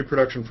necessarily on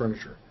reproduction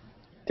furniture.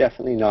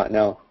 Definitely not.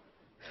 No.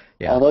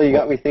 Yeah. Although you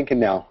got me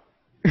thinking now.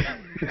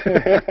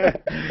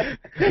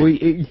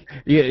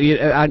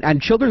 On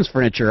children's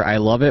furniture, I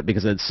love it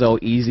because it's so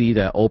easy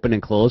to open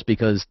and close.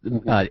 Because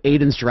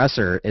Aiden's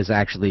dresser is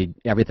actually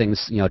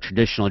everything's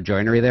traditional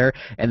joinery there,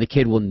 and the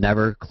kid will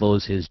never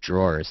close his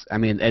drawers. I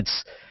mean,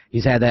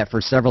 he's had that for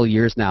several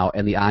years now,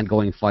 and the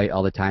ongoing fight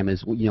all the time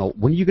is when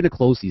are you going to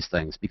close these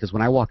things? Because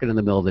when I walk in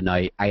the middle of the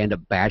night, I end up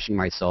bashing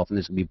myself, and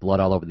there's going to be blood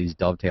all over these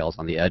dovetails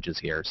on the edges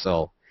here.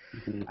 So.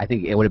 I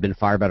think it would have been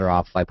far better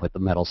off if I put the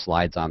metal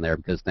slides on there,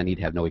 because then he'd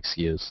have no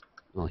excuse.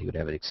 Well, he would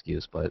have an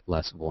excuse, but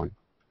less of one.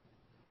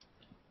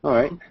 All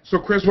right. So,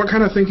 Chris, what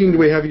kind of thinking do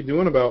we have you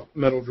doing about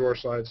metal drawer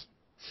slides?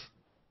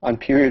 On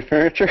period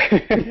furniture?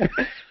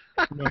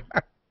 No,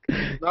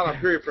 not on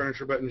period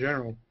furniture, but in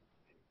general.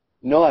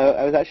 No,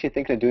 I was actually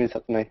thinking of doing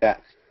something like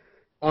that.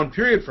 On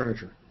period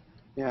furniture?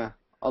 Yeah.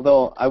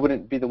 Although I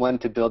wouldn't be the one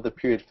to build the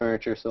period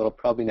furniture, so it'll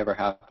probably never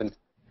happen.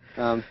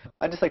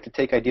 I just like to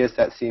take ideas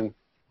that seem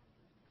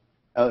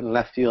out in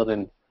left field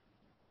and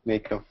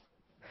make them.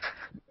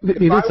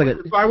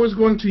 If I was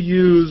going to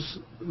use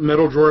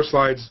metal drawer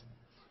slides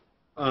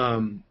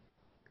on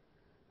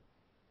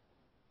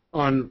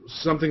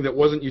something that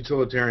wasn't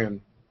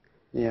utilitarian,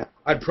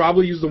 I'd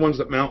probably use the ones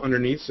that mount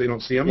underneath so you don't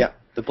see them. Yeah,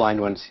 the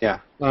blind ones, yeah.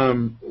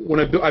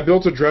 When I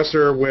built a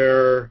dresser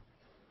where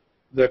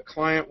the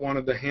client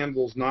wanted the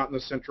handles not in the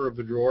center of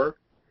the drawer,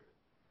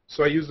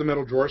 so I used the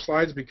metal drawer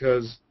slides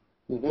because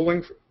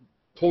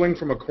pulling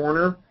from a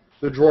corner,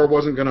 the drawer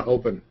wasn't going to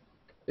open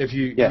if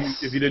you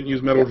didn't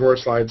use metal drawer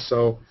slides.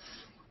 So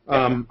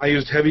I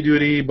used heavy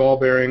duty ball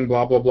bearing,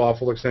 blah blah blah,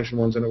 full extension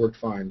ones, and it worked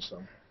fine. So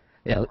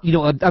yeah,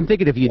 I'm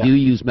thinking if you do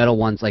use metal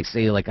ones, like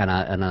say like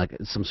on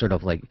some sort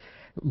of like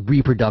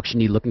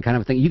reproduction-y looking kind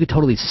of thing, you could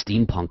totally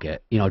steampunk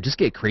it. Just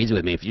get crazy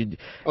with me if you.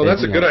 Oh,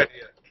 that's a good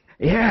idea.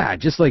 Yeah,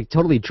 just like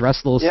totally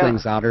dress those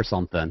things out or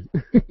something.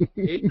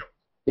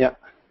 Yeah.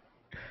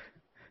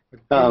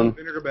 I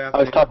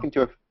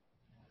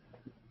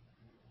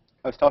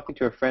was talking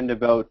to a friend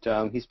about,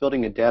 he's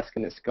building a desk,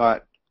 and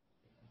I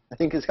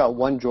think it's got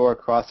one drawer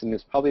across, and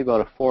it's probably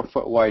about a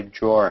 4-foot wide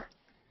drawer.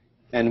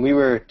 And we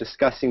were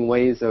discussing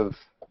ways of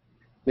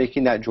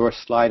making that drawer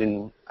slide,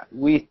 and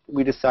we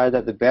decided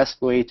that the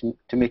best way to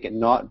make it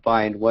not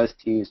bind was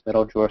to use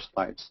metal drawer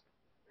slides.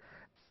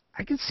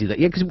 I can see that,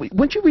 yeah, because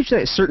once you reach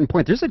that certain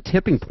point, there's a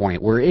tipping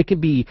point where it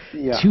can be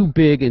too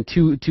big and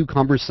too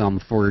cumbersome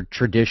for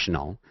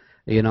traditional,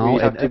 You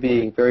have to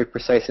be very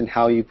precise in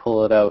how you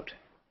pull it out.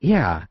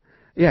 Yeah.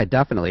 Yeah,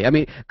 definitely. I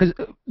mean, because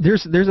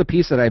there's a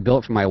piece that I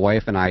built for my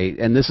wife and I,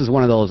 and this is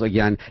one of those,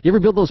 again, you ever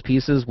build those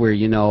pieces where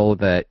you know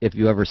that if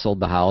you ever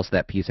sold the house,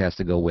 that piece has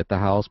to go with the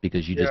house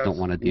because you just don't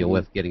want to deal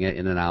with getting it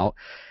in and out.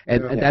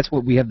 And that's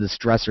what we have, this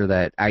dresser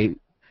that I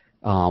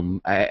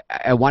want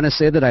to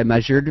say that I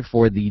measured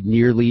for the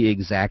nearly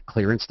exact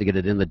clearance to get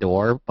it in the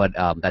door, but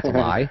that's a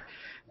lie.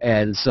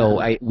 And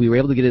so we were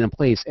able to get it in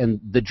place, and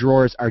the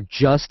drawers are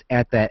just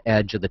at that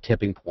edge of the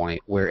tipping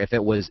point where if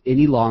it was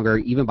any longer,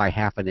 even by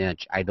half an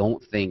inch, I don't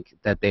think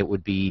that they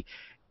would be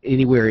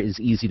anywhere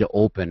as easy to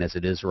open as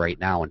it is right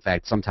now. In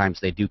fact, sometimes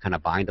they do kind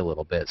of bind a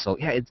little bit. So,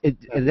 yeah,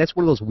 and that's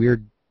one of those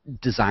weird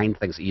design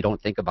things that you don't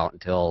think about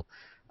until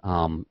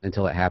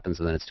it happens,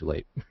 and then it's too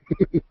late.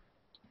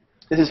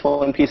 This is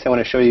one piece I want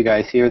to show you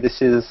guys here. This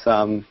is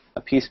a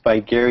piece by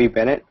Gary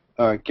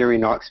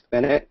Knox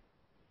Bennett.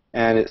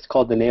 And it's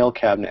called the nail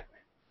cabinet.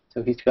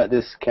 So he's got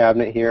this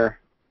cabinet here.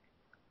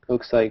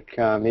 Looks like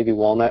maybe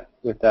walnut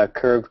with a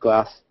curved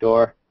glass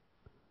door.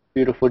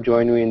 Beautiful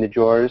joinery in the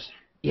drawers.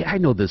 Yeah, I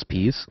know this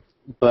piece.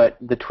 But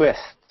the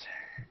twist,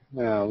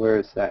 where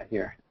is that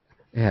here?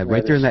 Yeah,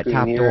 right there in that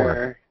top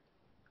door.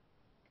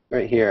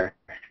 Right here.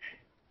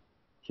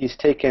 He's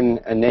taken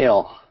a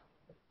nail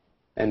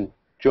and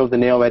drove the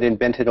nail right in,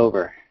 bent it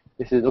over.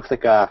 Looks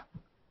like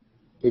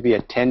maybe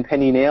a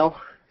 10-penny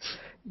nail.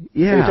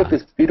 Yeah. So he took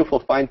this beautiful,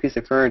 fine piece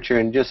of furniture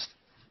and just,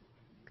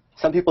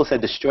 some people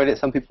said destroyed it,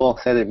 some people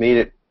said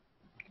it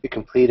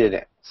completed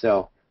it.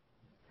 So,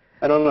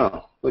 I don't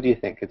know. What do you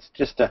think? It's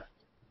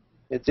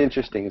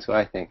interesting is what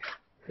I think.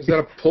 Is that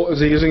a pull? Is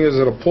he using it as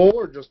a pull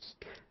or just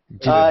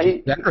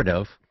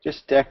decorative?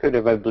 Just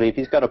decorative, I believe.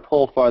 He's got a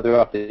pull farther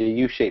up, the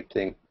U-shaped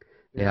thing.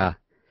 Yeah.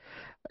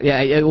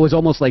 Yeah, it was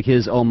almost like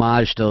his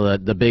homage to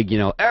the big,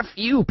 F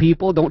you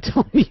people, don't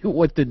tell me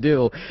what to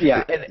do.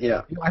 Yeah,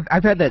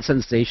 I've had that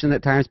sensation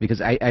at times because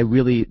I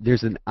really,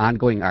 there's an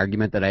ongoing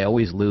argument that I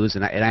always lose,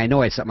 and I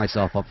know I set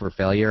myself up for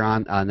failure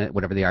on it,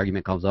 whatever the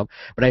argument comes up,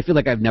 but I feel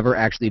like I've never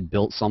actually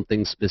built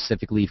something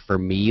specifically for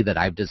me that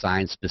I've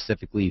designed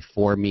specifically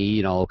for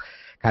me,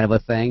 kind of a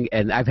thing,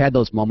 and I've had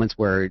those moments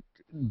where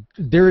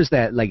there is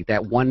that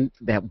one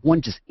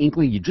just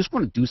inkling, you just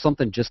want to do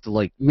something just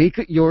to make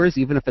it yours,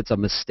 even if it's a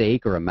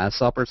mistake or a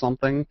mess up or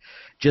something,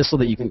 just so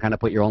that you can kind of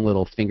put your own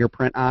little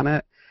fingerprint on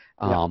it.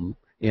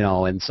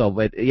 And so,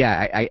 but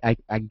yeah,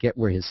 I get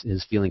where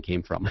his feeling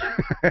came from.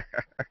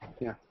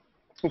 Yeah.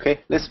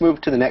 Okay, let's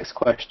move to the next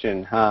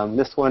question.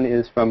 This one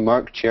is from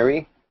Mark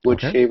Cherry,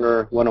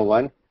 Woodshaver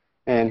 101,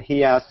 and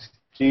he asks,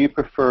 do you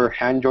prefer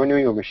hand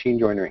joinery or machine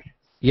joinery?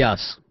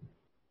 Yes.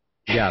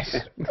 Yes.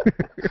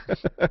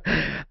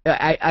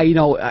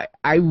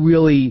 I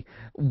really,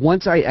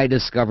 once I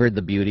discovered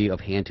the beauty of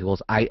hand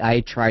tools,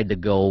 I tried to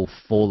go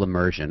full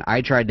immersion.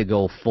 I tried to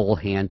go full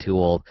hand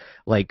tool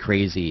like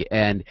crazy.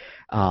 And,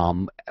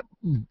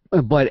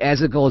 but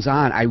as it goes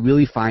on, I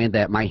really find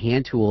that my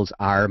hand tools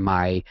are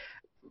my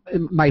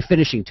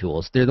finishing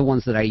tools. They're the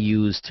ones that I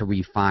use to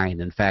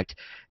refine. In fact,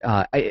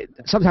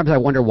 sometimes I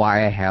wonder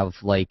why I have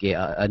like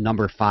a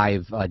number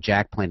 5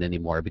 jack plane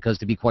anymore, because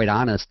to be quite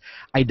honest,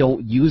 I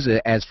don't use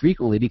it as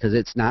frequently because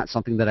it's not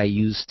something that I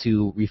use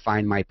to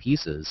refine my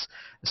pieces.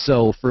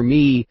 So for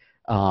me,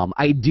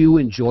 I do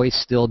enjoy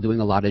still doing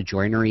a lot of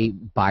joinery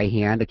by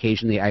hand.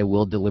 Occasionally I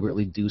will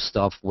deliberately do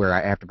stuff where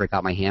I have to break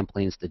out my hand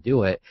planes to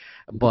do it.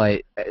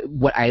 But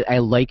what I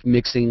like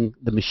mixing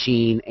the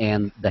machine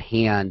and the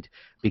hand,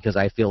 because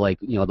I feel like,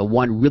 the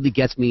one really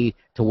gets me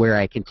to where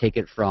I can take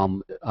it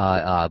from,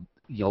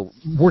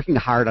 working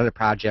hard on a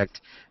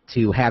project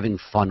to having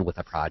fun with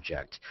a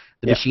project.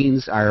 The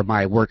machines are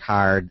my work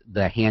hard.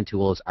 The hand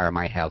tools are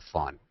my have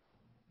fun.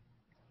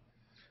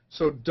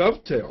 So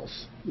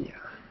dovetails. Yeah.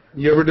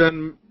 You ever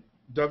done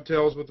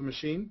dovetails with the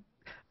machine?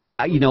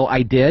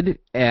 I did,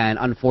 and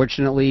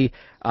unfortunately,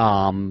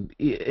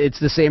 it's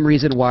the same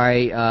reason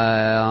why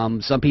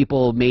some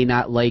people may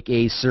not like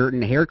a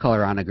certain hair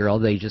color on a girl.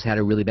 They just had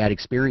a really bad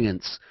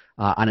experience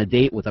on a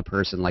date with a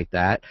person like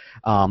that.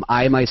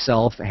 I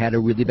myself had a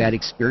really bad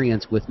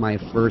experience with my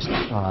first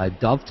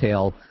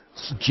dovetail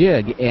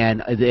jig,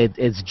 and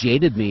it's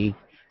jaded me.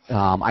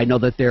 I know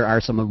that there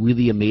are some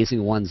really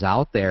amazing ones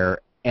out there,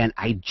 and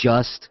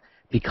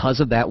because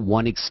of that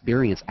one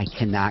experience, I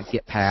cannot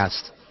get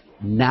past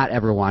not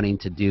ever wanting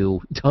to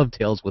do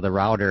dovetails with a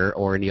router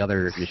or any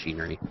other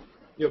machinery.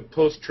 You have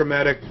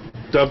post-traumatic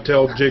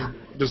dovetail jig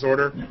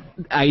disorder?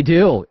 I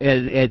do.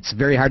 It's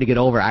very hard to get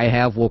over. I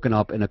have woken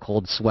up in a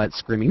cold sweat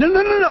screaming, no,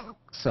 no, no, no.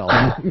 So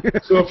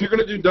if you're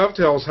going to do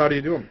dovetails, how do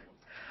you do them?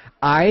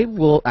 I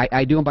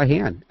do them by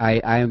hand.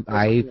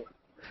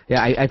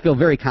 I feel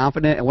very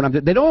confident,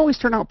 and they don't always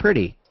turn out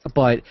pretty.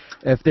 But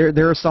if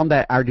there are some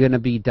that are going to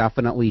be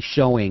definitely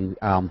showing,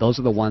 those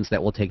are the ones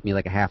that will take me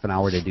like a half an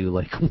hour to do,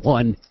 like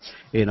one,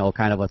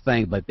 kind of a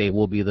thing. But they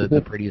will be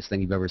the prettiest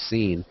thing you've ever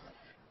seen.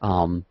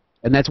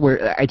 And that's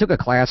where I took a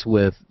class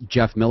with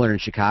Jeff Miller in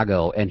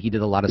Chicago, and he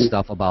did a lot of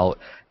stuff about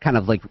kind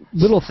of like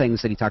little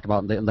things that he talked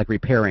about, like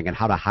repairing and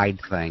how to hide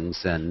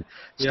things and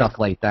stuff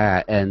like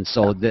that. And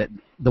so the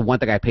one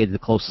thing I paid the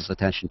closest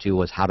attention to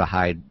was how to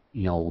hide,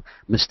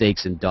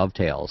 mistakes and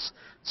dovetails.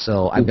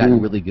 So I've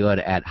gotten really good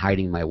at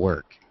hiding my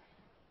work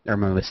or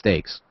my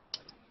mistakes.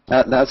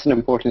 That's an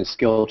important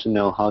skill to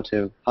know, how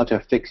to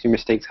fix your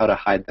mistakes, how to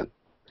hide them.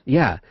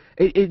 Yeah.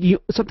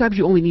 Sometimes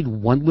you only need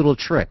one little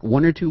trick,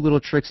 one or two little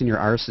tricks in your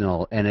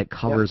arsenal, and it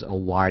covers a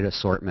wide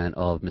assortment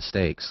of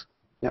mistakes.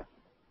 Yep.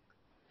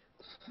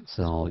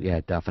 So, yeah,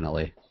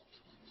 definitely.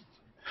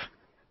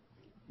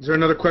 Is there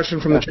another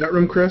question from the chat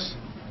room, Chris?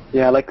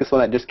 Yeah, I like this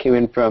one that just came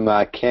in from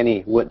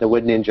Kenny, the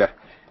Wood Ninja.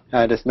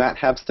 Does Matt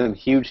have some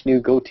huge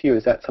new goatee, or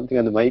is that something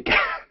on the mic?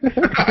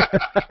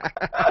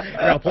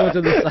 I'll pull it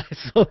to the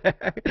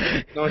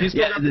side. No, he's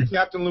got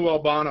Captain Lou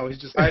Albano. He's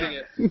just hiding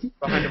it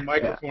behind a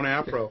microphone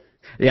afro.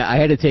 Yeah, I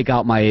had to take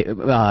out my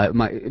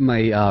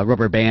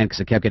rubber band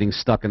because it kept getting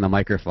stuck in the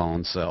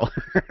microphone. So.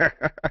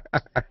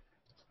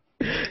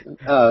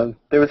 There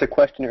was a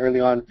question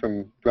early on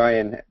from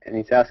Brian, and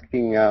he's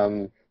asking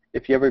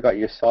if you ever got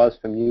your saws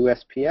from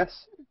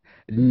USPS.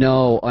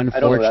 No, unfortunately. I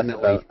don't know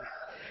what that's about.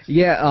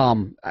 Yeah,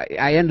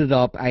 I ended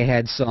up, I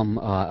had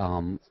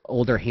some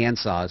older hand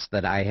saws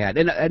that I had,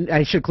 and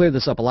I should clear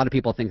this up. A lot of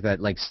people think that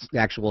like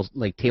actual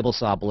like table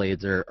saw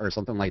blades or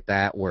something like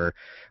that were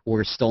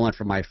stolen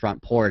from my front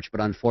porch,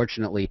 but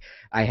unfortunately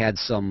I had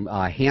some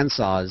hand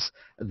saws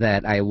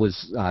that I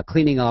was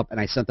cleaning up, and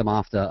I sent them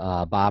off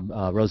to Bob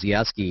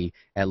Rosieski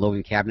at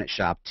Logan Cabinet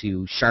Shop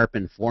to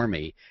sharpen for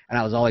me, and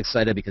I was all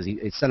excited because he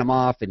sent them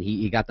off and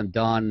he got them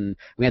done.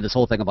 We had this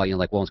whole thing about,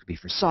 like, one's going to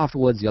be for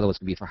softwoods, the other one's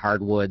going to be for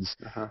hardwoods,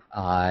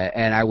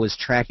 and I was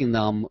tracking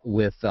them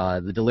with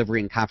the delivery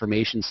and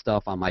confirmation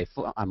stuff on my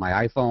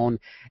iPhone,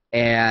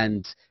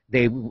 and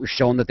they were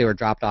shown that they were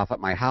dropped off at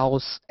my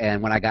house.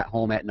 And when I got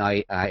home at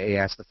night, I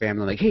asked the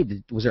family, like, hey,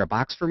 was there a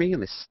box for me?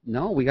 And they said,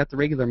 no, we got the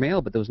regular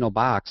mail, but there was no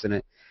box. And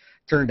it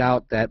turned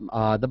out that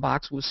the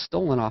box was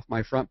stolen off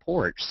my front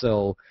porch.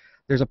 So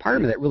there's a part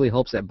of me that really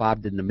hopes that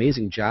Bob did an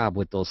amazing job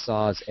with those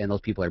saws, and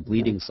those people are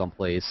bleeding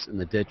someplace in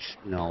the ditch,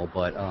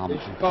 but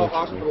they should call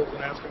hospitals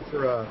and ask them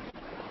for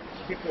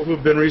people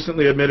who've been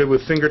recently admitted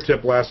with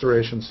fingertip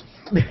lacerations.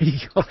 There you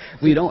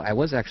go. I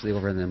was actually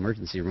over in the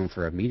emergency room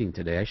for a meeting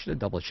today. I should have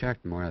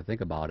double-checked the more I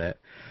think about it.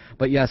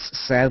 But yes,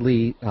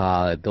 sadly,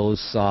 those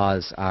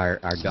saws are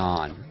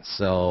gone.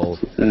 So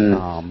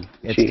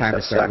it's time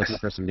to start looking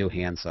for some new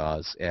hand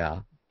saws.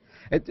 Yeah.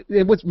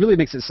 What really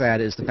makes it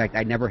sad is the fact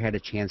I never had a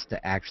chance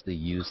to actually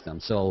use them.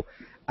 So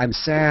I'm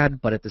sad,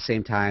 but at the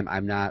same time,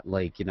 I'm not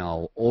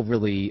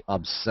overly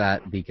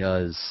upset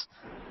because,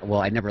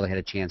 well, I never really had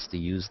a chance to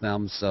use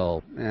them.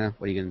 So, what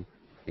are you going to...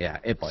 Yeah,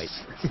 it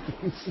bites.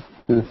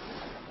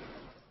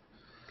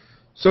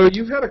 So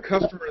you've had a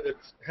customer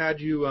that's had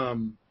you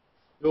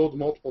build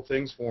multiple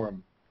things for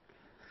them.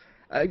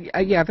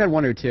 Yeah, I've had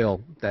one or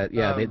two that,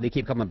 they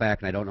keep coming back,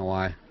 and I don't know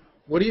why.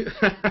 What do you...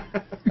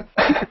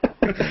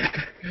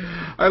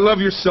 I love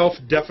your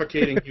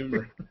self-defecating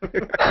humor.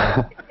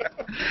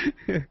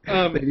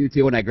 They do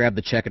too when I grab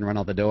the check and run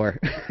out the door.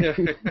 Yeah.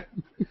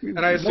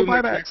 And I assume,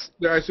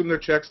 their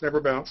checks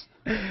never bounce.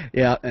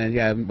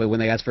 Yeah, but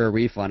when they ask for a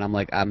refund, I'm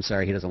like, I'm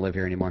sorry, he doesn't live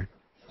here anymore.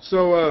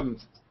 So,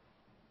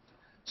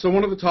 so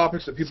one of the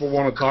topics that people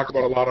want to talk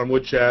about a lot on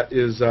Woodchat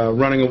is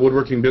running a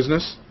woodworking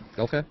business.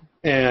 Okay.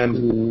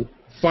 And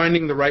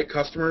finding the right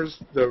customers,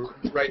 the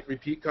right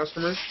repeat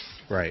customers.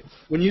 Right.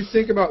 When you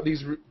think about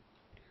these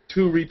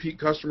two repeat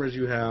customers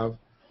you have,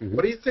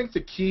 what do you think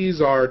the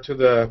keys are to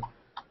the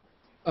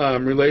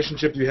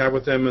relationship you have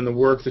with them and the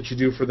work that you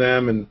do for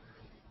them and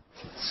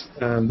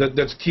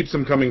that keeps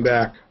them coming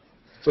back?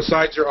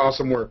 Besides your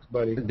awesome work,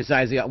 buddy.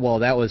 Besides,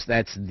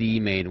 that's the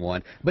main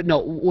one. But no,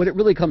 what it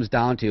really comes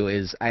down to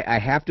is I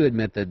have to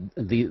admit that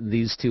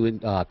these two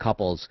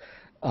couples,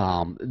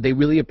 they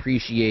really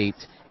appreciate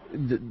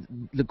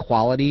the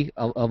quality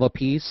of a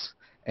piece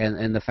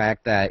and the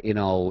fact that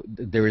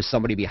there is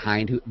somebody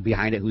behind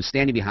it who's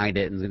standing behind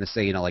it and is going to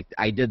say like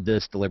I did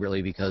this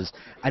deliberately because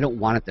I don't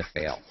want it to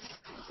fail.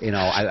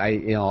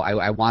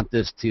 I want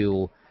this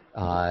to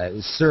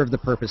serve the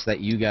purpose that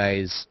you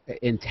guys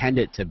intend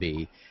it to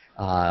be.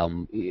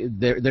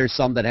 There's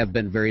some that have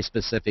been very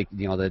specific,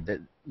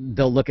 that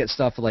they'll look at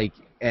stuff like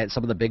at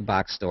some of the big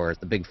box stores,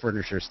 the big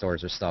furniture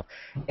stores or stuff,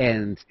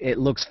 and it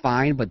looks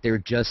fine, but they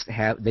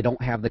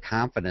don't have the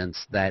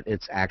confidence that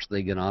it's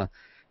actually gonna,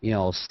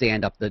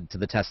 stand up to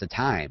the test of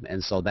time.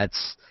 And so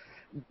that's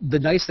the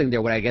nice thing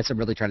there. What I guess I'm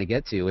really trying to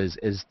get to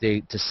is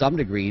they, to some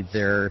degree,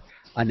 they're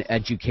an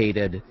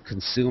educated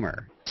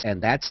consumer.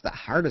 And that's the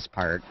hardest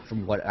part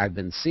from what I've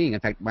been seeing. In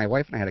fact, my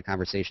wife and I had a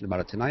conversation about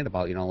it tonight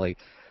about,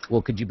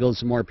 well, could you build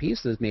some more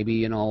pieces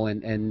maybe,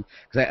 and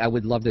because I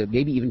would love to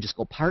maybe even just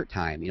go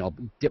part-time,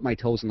 dip my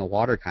toes in the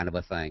water kind of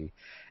a thing.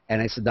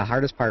 And I said the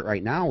hardest part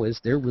right now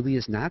is there really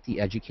is not the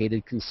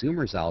educated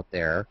consumers out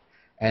there.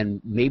 And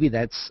maybe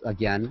that's,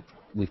 again,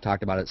 we've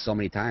talked about it so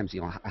many times,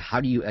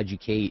 how do you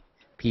educate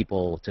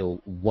people to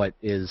what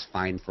is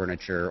fine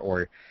furniture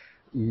or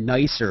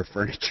nicer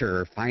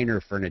furniture,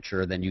 finer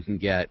furniture than you can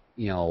get,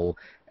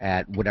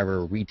 at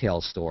whatever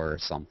retail store or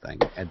something.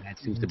 And that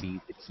seems to be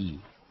the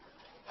key.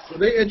 Were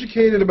they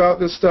educated about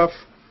this stuff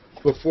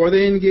before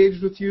they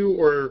engaged with you,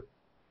 or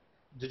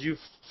did you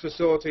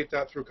facilitate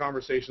that through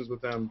conversations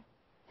with them?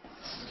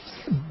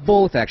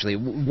 Both, actually.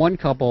 One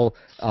couple,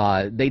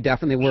 they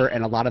definitely were,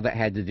 and a lot of it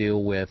had to do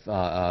with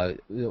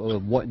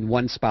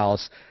one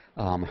spouse.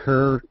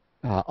 Her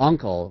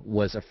uncle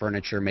was a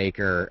furniture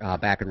maker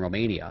back in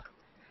Romania.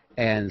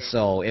 And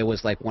so it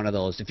was like one of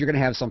those, if you're going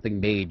to have something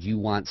made, you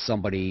want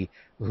somebody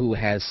who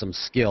has some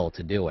skill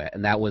to do it.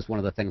 And that was one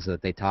of the things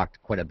that they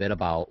talked quite a bit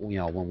about,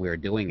 when we were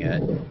doing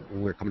it, when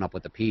we were coming up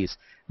with the piece.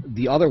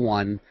 The other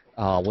one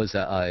was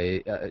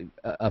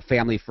a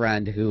family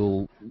friend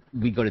who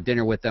we go to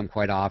dinner with them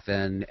quite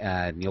often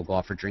and, go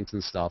out for drinks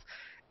and stuff.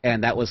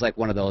 And that was like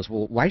one of those,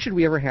 well, why should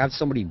we ever have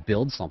somebody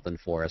build something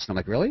for us? And I'm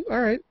like, really?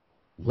 All right,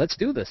 let's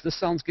do this. This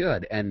sounds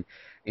good. And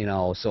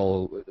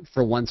so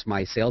for once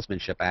my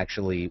salesmanship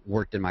actually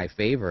worked in my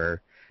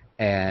favor,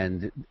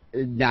 and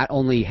not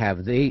only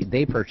have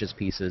they purchased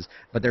pieces,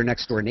 but their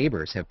next door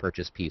neighbors have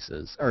purchased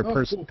pieces or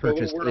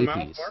purchased a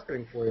piece.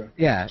 Marketing for you.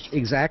 Yeah,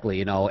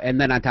 exactly.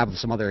 And then on top of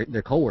some other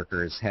their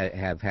coworkers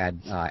have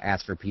had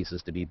asked for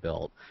pieces to be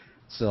built.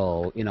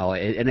 So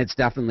and it's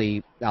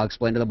definitely, I'll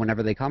explain to them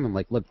whenever they come. I'm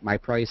like, look, my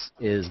price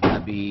is going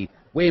to be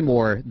way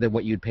more than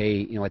what you'd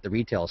pay at the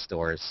retail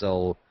stores.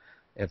 So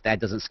if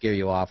that doesn't scare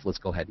you off, let's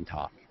go ahead and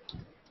talk.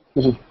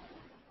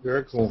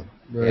 Very cool.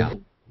 Very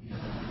cool.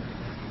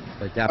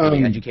 But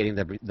definitely educating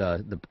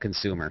the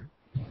consumer.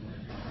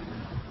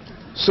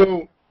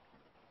 So,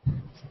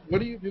 what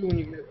do you do when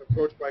you get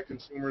approached by a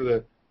consumer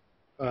that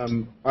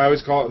I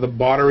always call it the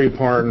Pottery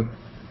Barn?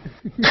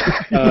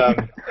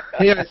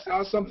 Hey, I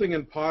saw something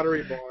in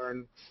Pottery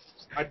Barn.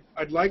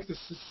 I'd like the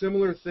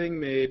similar thing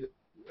made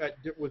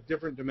with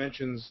different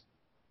dimensions.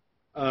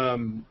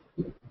 Can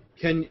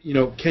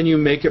you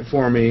make it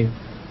for me?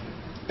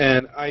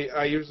 And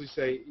I usually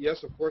say,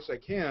 yes, of course I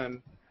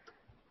can,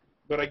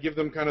 but I give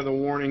them kind of the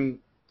warning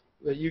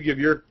that you give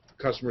your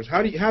customers.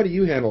 How do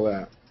you handle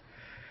that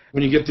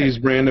when you get these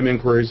random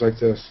inquiries like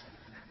this?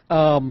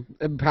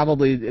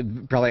 Probably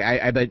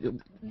I bet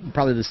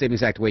probably the same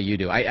exact way you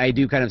do. I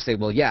do kind of say,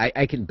 well, yeah,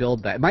 I can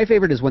build that. My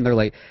favorite is when they're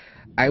like,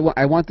 I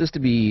want this to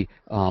be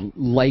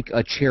like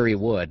a cherry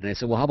wood, and I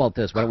said, well, how about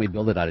this? Why don't we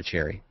build it out of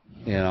cherry?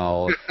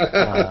 That's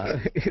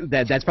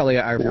probably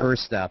our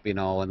first step, and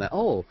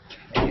then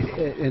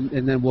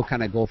and then we'll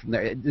kind of go from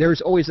there.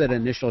 There's always that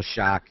initial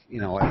shock,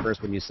 at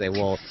first when you say,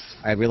 well,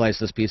 I realize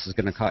this piece is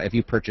going to cost, if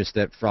you purchased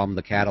it from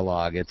the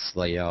catalog, it's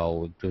like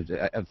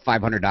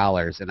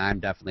 $500, and I'm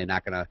definitely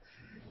not going to.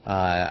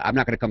 I'm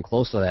not going to come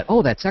close to that.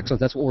 Oh, that's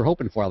excellent. That's what we're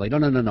hoping for. Like,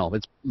 no.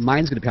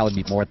 Mine's going to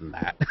probably be more than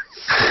that.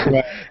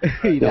 Right.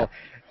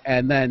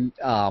 And then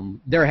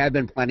there have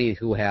been plenty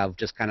who have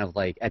just kind of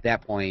like, at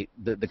that point,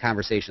 the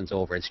conversation's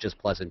over. It's just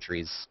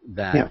pleasantries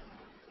then. Yeah.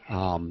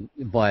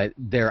 But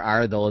there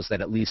are those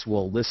that at least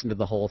will listen to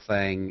the whole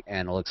thing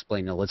and will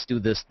explain, let's do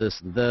this,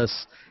 this, and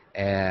this,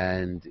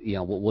 and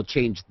we'll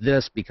change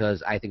this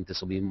because I think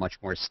this will be much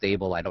more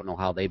stable. I don't know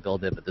how they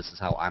build it, but this is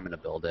how I'm going to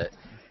build it.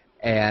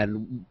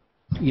 And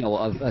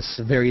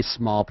a very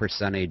small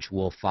percentage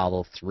will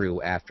follow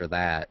through after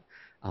that.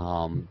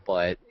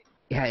 But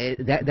yeah,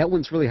 that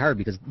one's really hard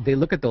because they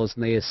look at those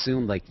and they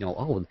assume I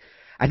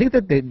think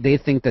that they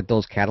think that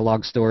those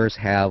catalog stores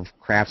have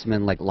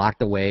craftsmen like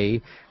locked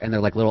away and they're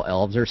like little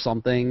elves or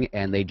something,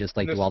 and they just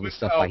do all this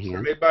stuff by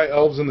hand. Made by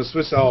elves in the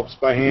Swiss Alps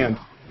by hand.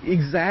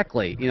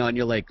 Exactly, and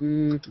you're like,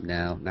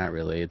 no, not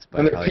really. It's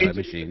probably by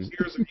machine.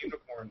 Tears of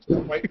unicorns,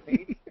 white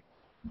paint,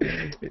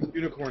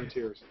 unicorn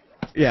tears.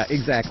 Yeah,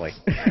 exactly.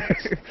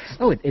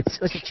 Oh, it's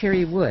like a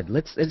cherry wood.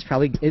 It's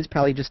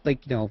probably just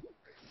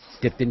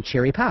dipped in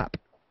cherry pop.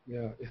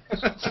 Yeah. I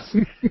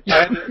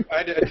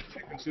had to educate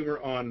the consumer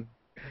on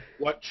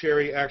what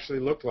cherry actually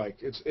looked like.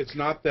 It's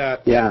not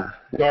that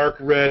dark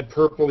red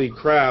purpley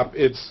crap.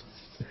 It's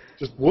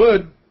just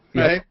wood,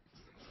 right?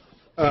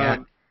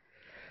 Yep.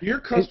 Do your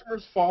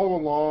customers follow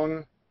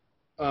along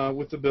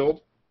with the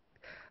build?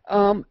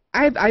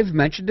 I've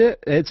mentioned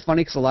it. It's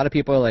funny because a lot of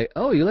people are like,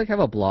 "Oh, you have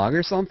a blog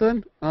or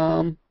something?"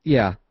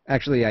 Yeah,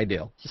 actually I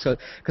do. So,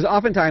 because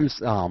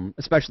oftentimes,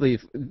 especially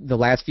the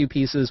last few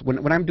pieces,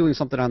 when I'm doing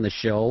something on the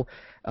show,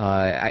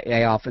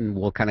 I often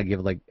will kind of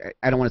give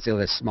I don't want to say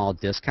a small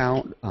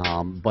discount,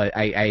 but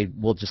I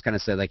will just kind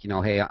of say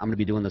hey, I'm going to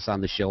be doing this on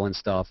the show and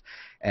stuff,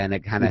 and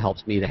it kind of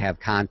helps me to have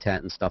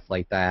content and stuff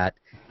like that.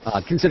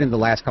 Considering the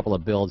last couple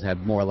of builds have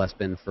more or less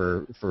been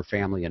for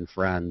family and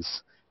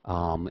friends.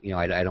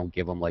 I don't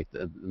give them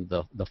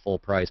the full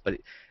price, but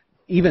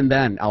even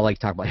then I'll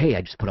talk about, hey,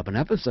 I just put up an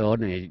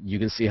episode and you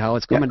can see how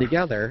it's coming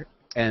together,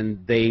 and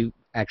they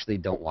actually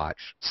don't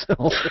watch.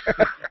 So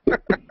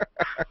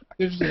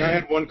interesting. I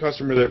had one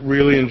customer that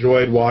really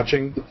enjoyed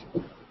watching,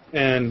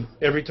 and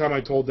every time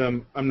I told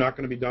them I'm not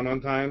going to be done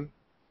on time,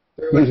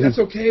 they're like, "That's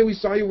okay. We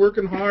saw you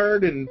working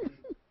hard, and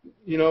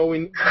we know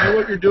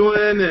what you're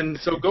doing, and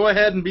so go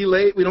ahead and be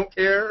late. We don't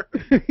care."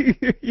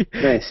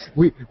 Nice.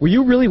 Were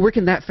you really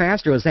working that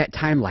fast, or was that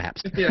time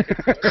lapsed? Yeah.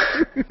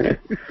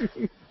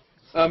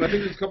 I think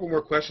there's a couple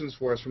more questions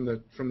for us from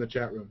the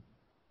chat room.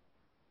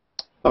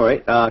 All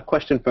right.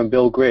 Question from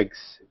Bill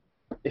Griggs.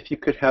 If you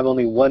could have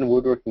only one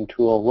woodworking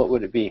tool, what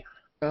would it be?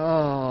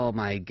 Oh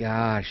my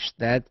gosh,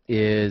 that's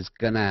a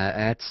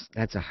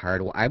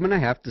hard one. I'm gonna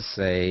have to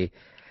say,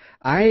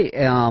 I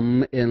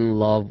am in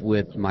love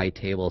with my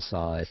table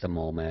saw at the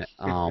moment.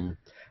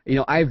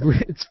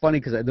 It's funny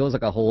because there was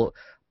a whole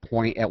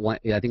point at one,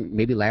 I think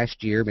maybe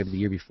last year, maybe the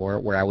year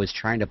before, where I was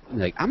trying to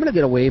I'm gonna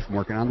get away from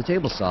working on the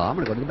table saw. I'm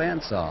gonna go to the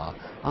bandsaw.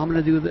 I'm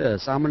gonna do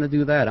this. I'm gonna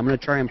do that. I'm gonna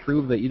try and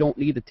prove that you don't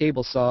need a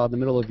table saw in the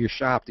middle of your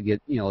shop to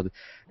get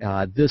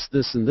this,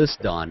 and this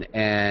done.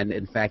 And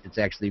in fact, it's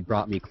actually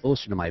brought me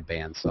closer to my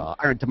bandsaw,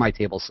 or to my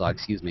table saw.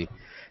 Excuse me.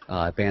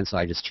 Bandsaw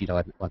I just cheat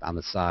on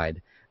the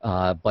side.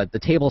 But the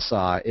table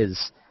saw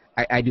is,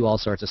 I do all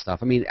sorts of stuff.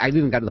 I mean, I've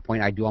even got to the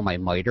point I do all my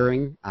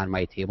mitering on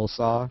my table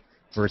saw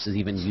versus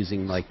even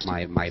using my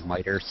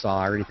miter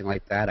saw or anything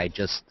like that.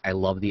 I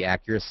love the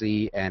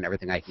accuracy and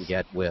everything I can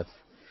get with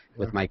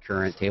my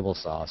current table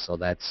saw. So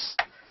that's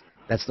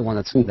the one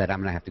that I'm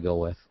going to have to go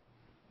with.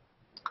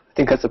 I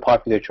think that's a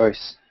popular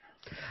choice.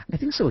 I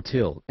think so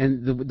too.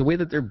 And the way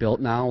that they're built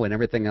now and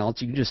everything else,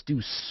 you can just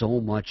do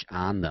so much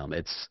on them.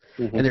 And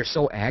they're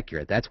so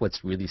accurate. That's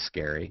what's really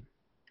scary.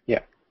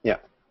 Yeah.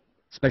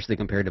 Especially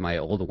compared to my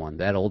old one.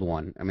 That old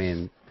one, I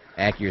mean,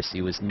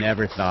 accuracy was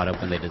never thought of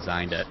when they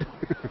designed it.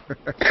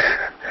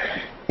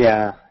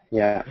 Yeah.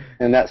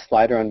 And that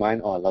slider on mine,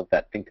 I love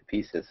that thing to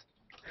pieces.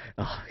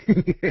 Oh.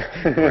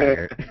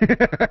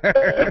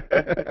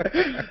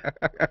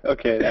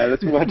 Okay,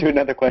 let's move on to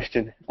another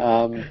question.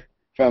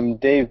 From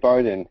Dave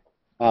Barden.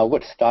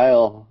 What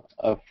style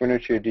of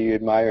furniture do you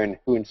admire and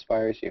who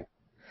inspires you?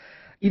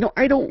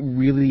 I don't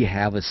really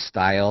have a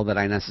style that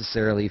I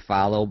necessarily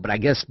follow, but I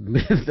guess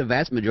the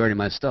vast majority of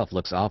my stuff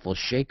looks awful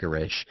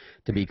Shaker-ish,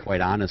 to be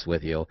quite honest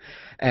with you.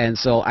 And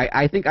so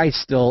I think I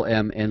still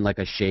am in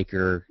a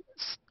Shaker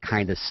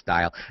kind of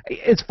style.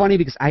 It's funny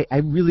because I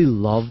really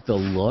love the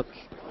look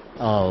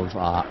of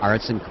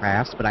arts and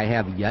crafts, but I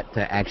have yet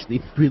to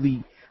actually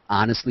really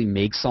honestly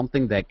make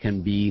something that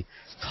can be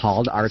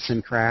called arts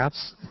and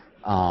crafts.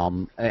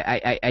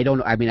 I don't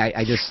know. I mean,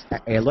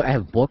 I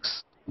have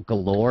books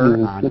galore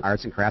on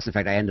arts and crafts. In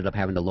fact, I ended up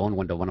having to loan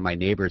one to one of my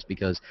neighbors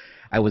because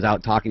I was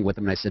out talking with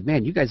him, and I said,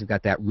 "Man, you guys have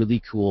got that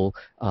really cool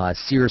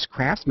Sears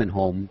Craftsman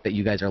home that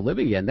you guys are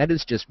living in. That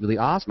is just really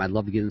awesome. I'd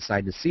love to get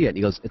inside to see it." And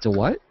he goes, "It's a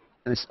what?"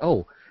 And I said,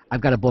 "Oh,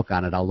 I've got a book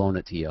on it. I'll loan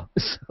it to you."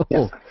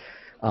 So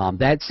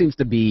that seems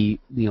to be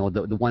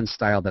the one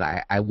style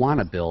that I want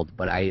to build,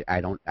 but I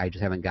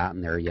just haven't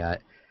gotten there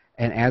yet.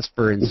 And as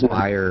for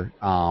inspire,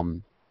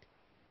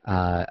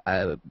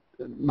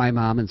 my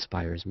mom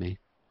inspires me.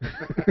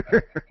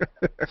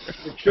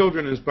 Your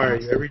children inspire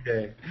you every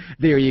day.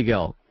 There you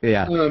go.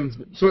 Yeah.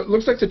 So it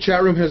looks like the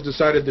chat room has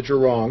decided that you're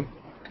wrong.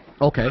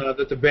 Okay.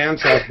 That the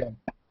bandsaw's done.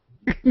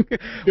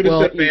 Should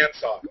have said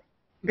bandsaw.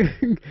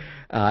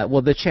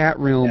 Well, the chat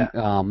room,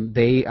 Yeah.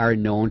 they are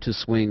known to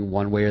swing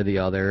one way or the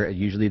other,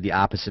 usually the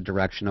opposite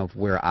direction of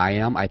where I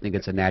am. I think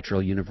it's a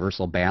natural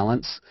universal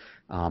balance.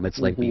 It's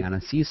like being on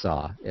a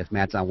seesaw. If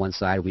Matt's on one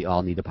side, we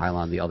all need to pile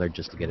on the other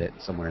just to get it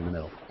somewhere in the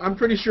middle. I'm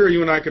pretty sure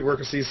you and I could work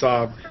a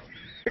seesaw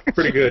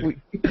pretty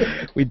good.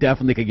 we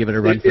definitely could give it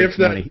a run for its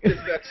money. If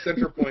that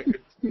center point could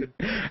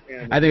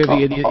I think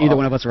if either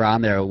one of us were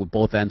on there,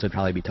 both ends would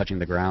probably be touching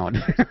the ground.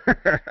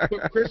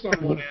 Put Chris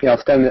on one end. Yeah,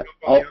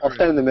 I'll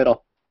stand in the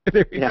middle.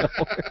 There you go.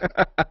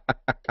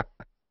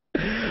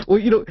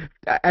 Well,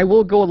 I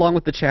will go along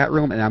with the chat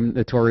room, and I'm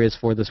notorious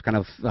for this kind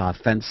of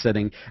fence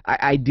sitting.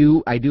 I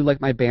do like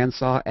my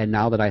bandsaw, and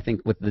now that I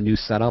think with the new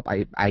setup,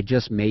 I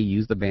just may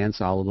use the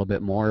bandsaw a little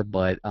bit more,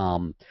 but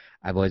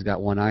I've always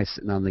got one eye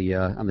sitting on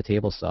the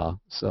table saw,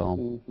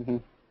 so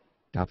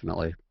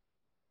definitely.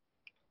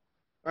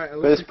 All right,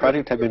 For this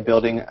project I've been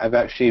building, I've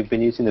actually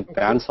been using the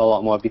bandsaw a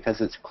lot more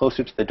because it's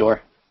closer to the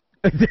door.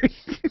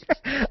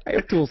 I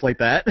have tools like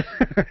that.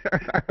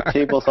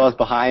 Table saws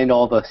behind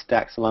all the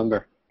stacks of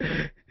lumber.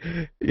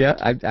 Yeah,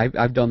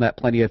 I've done that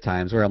plenty of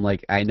times where I'm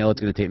like, I know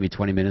it's going to take me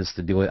 20 minutes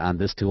to do it on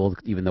this tool,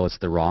 even though it's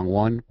the wrong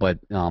one, but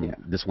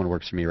this one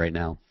works for me right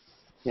now.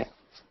 Yeah.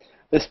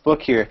 This book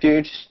here, if you're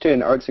interested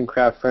in arts and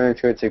craft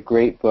furniture, it's a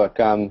great book,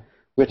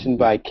 written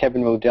by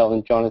Kevin Rodell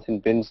and Jonathan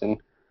Binson.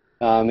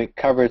 It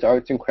covers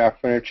arts and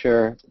craft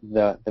furniture,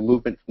 the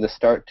movement from the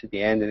start to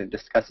the end, and it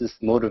discusses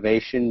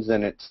motivations,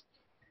 and it's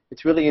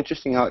really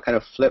interesting how it kind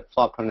of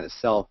flip-flopped on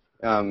itself.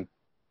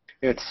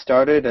 It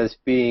started as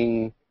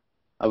being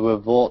a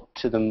revolt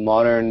to the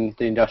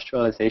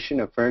industrialization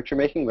of furniture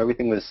making, where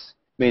everything was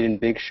made in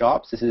big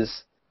shops. This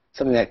is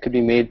something that could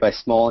be made by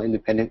small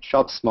independent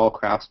shops, small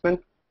craftsmen.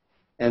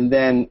 And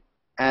then,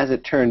 as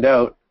it turned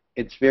out,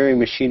 it's very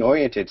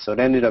machine-oriented, so it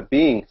ended up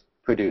being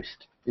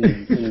produced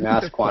in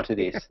mass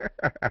quantities.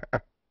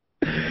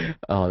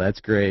 Oh, that's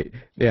great.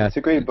 Yeah, it's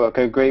a great book,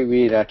 a great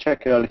read.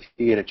 Check it out if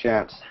you get a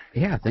chance.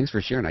 Yeah, thanks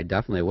for sharing. I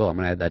definitely will. I'm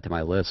going to add that to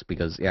my list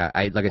because, like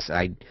I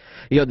said,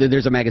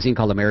 there's a magazine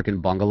called American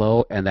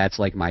Bungalow, and that's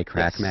like my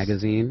craft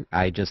magazine.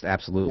 I just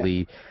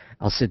absolutely,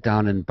 I'll sit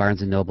down in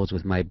Barnes & Noble's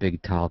with my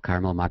big, tall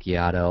caramel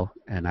macchiato,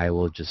 and I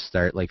will just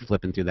start like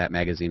flipping through that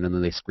magazine, and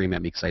then they scream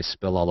at me because I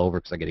spill all over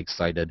because I get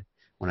excited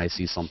when I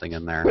see something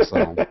in there.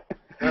 So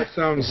that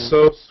sounds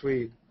so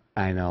sweet.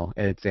 I know.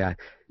 It's it is.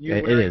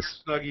 You're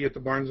Snuggie at the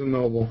Barnes &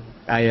 Noble.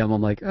 I am.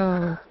 I'm like,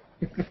 oh,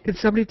 could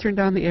somebody turn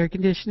down the air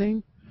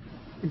conditioning?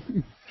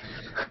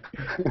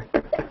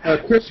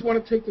 Chris, you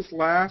want to take this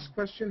last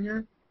question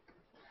here?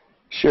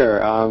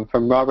 Sure.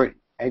 From Robert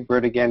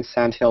Egbert again,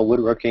 Sandhill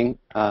Woodworking.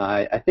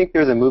 I think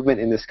there's a movement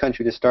in this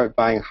country to start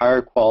buying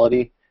higher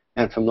quality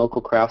and from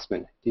local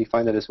craftsmen. Do you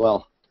find that as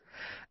well?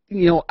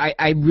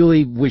 I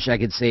really wish I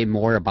could say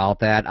more about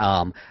that.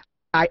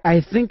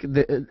 I think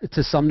that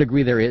to some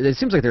degree there is. It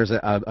seems like there's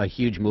a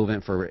huge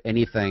movement for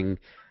anything.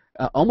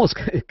 Almost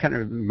it kind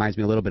of reminds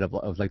me a little bit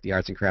of like the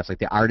arts and crafts, like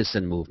the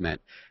artisan movement.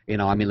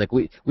 I mean, like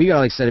we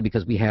got excited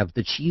because we have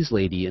the cheese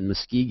lady in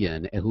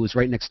Muskegon, who's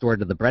right next door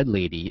to the bread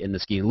lady in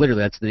Muskegon.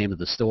 Literally, that's the name of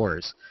the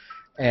stores,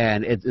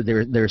 and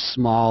they're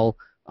small.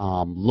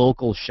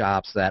 Local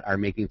shops that are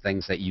making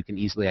things that you can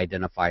easily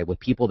identify with,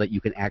 people that you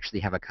can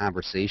actually have a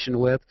conversation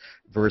with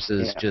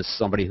versus just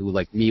somebody who,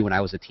 like me when I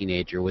was a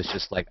teenager, was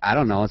just like, I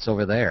don't know, it's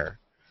over there.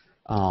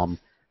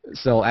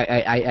 So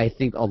I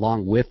think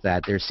along with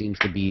that, there seems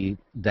to be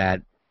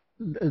that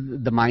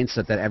the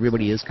mindset that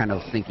everybody is kind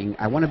of thinking,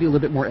 I want to be a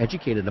little bit more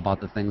educated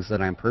about the things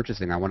that I'm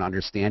purchasing. I want to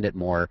understand it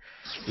more,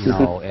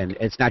 and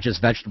it's not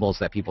just vegetables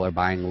that people are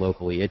buying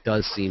locally. It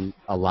does seem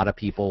a lot of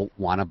people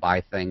want to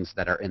buy things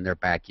that are in their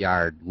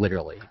backyard,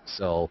 literally.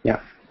 So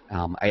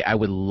I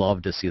would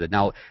love to see that.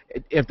 Now,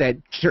 if that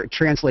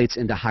translates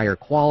into higher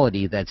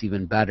quality, that's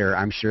even better.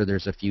 I'm sure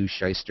there's a few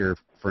shyster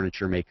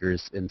furniture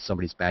makers in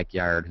somebody's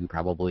backyard who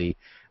probably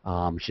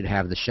should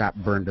have the shop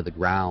burned to the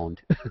ground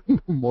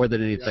more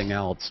than anything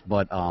else.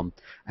 But I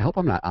hope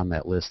I'm not on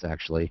that list,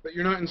 actually. But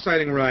you're not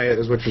inciting riot,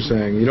 is what you're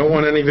saying. You don't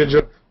want any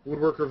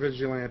woodworker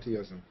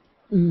vigilanteism.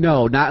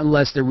 No, not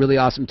unless they're really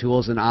awesome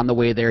tools, and on the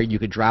way there you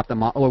could drop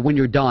them off, or when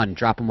you're done,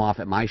 drop them off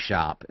at my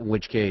shop, in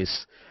which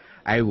case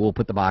I will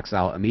put the box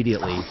out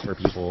immediately for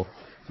people,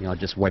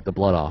 just wipe the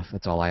blood off.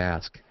 That's all I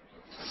ask.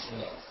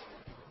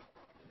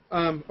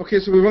 Okay,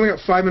 so we've only got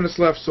 5 minutes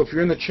left, so if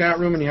you're in the chat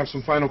room and you have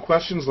some final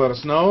questions, let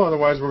us know.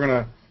 Otherwise, we're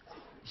going to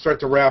start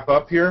to wrap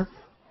up here.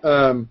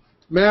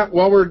 Matt,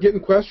 while we're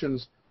getting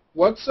questions,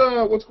 what's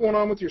going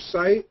on with your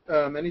site?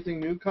 Anything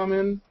new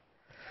coming?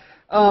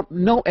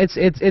 No, it's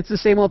the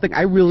same old thing.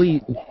 I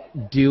really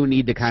do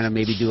need to kind of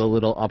maybe do a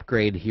little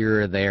upgrade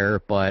here or there,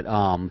 but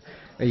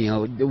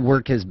the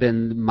work has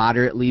been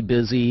moderately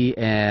busy,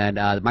 and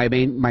my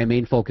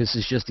main focus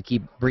is just to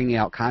keep bringing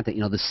out content.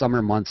 The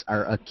summer months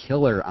are a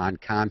killer on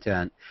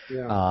content.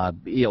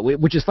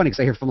 Which is funny because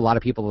I hear from a lot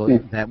of people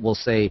that will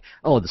say,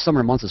 "Oh, the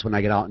summer months is when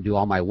I get out and do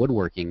all my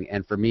woodworking."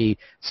 And for me,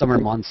 summer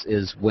months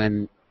is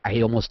when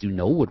I almost do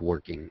no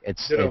woodworking.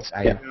 It's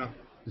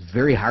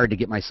very hard to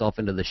get myself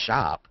into the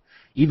shop,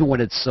 even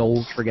when it's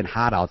so friggin'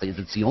 hot out there.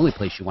 It's the only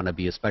place you want to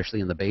be,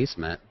 especially in the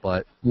basement.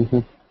 But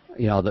you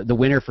know, the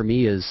winter for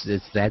me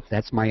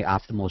that's my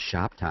optimal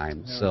shop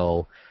time. Yeah.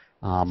 So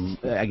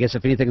I guess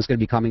if anything's going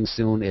to be coming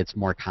soon, it's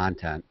more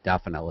content,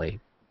 definitely.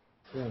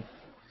 Yeah.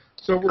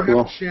 So we're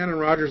having Shannon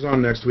Rogers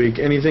on next week.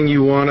 Anything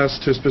you want us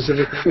to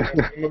specifically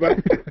ask him about?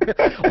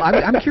 Well,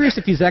 I'm curious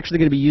if he's actually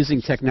going to be using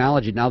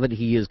technology now that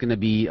he is going to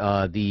be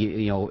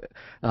the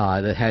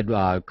head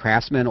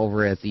craftsman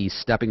over at the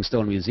Stepping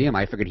Stone Museum.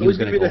 I figured he was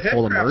going to go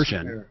full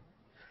immersion.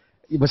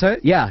 Was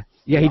that? Yeah.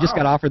 He just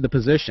got offered the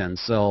position.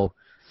 So,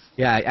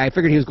 yeah, I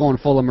figured he was going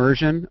full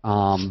immersion,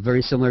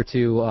 very similar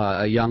to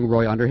a young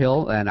Roy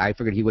Underhill, and I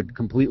figured he would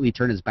completely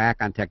turn his back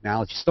on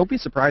technology. So don't be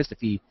surprised if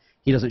he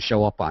doesn't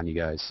show up on you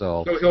guys.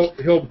 So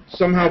he'll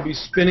somehow be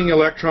spinning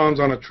electrons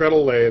on a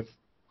treadle lathe.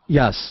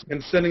 Yes.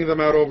 And sending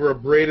them out over a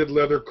braided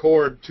leather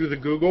cord to the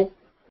Google.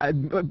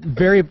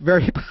 Very,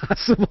 very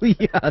possibly,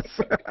 yes.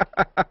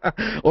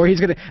 Or he's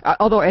going to.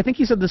 Although I think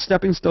he said the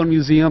Stepping Stone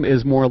Museum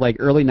is more like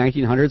early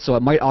 1900s, so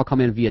it might all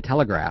come in via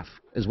telegraph.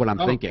 Is what I'm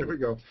thinking. There we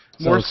go.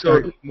 Morse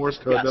code. Morse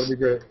code. Yes. That'll be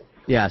great.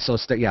 Yeah. So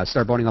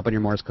start boning up on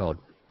your Morse code.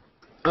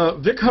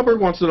 Vic Hubbard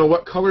wants to know,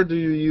 what color do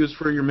you use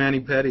for your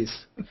mani-pedis?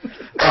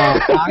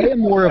 I am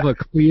more of a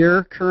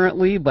clear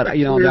currently, but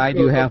I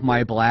do have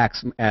my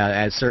blacks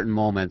at certain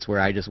moments where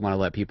I just want to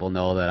let people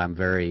know that I'm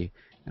very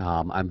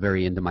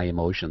into my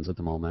emotions at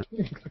the moment.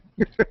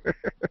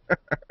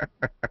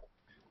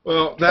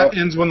 Well, that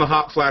ends when the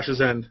hot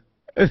flashes end.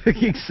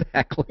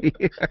 Exactly.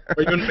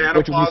 Are you in menopause?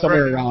 Which will be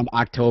somewhere around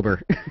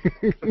October.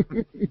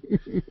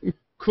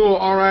 Cool.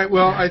 All right.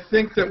 Well, I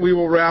think that we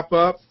will wrap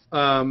up.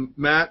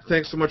 Matt,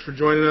 thanks so much for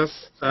joining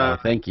us.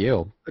 Thank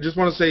you. I just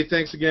want to say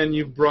thanks again.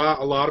 You've brought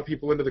a lot of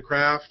people into the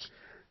craft.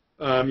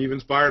 You've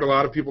inspired a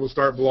lot of people to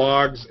start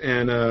blogs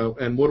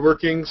and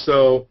woodworking.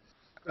 So,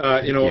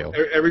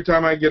 every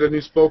time I get a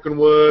new Spoken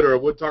Wood or a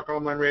Wood Talk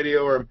Online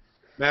Radio or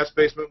Matt's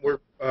Basement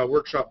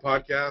Workshop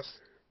podcast,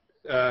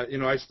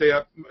 I stay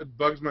up. It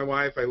bugs my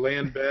wife. I lay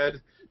in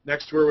bed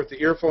next to her with the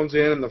earphones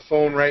in and the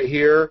phone right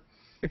here.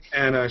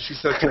 And she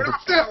said, "Turn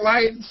off that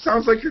light. It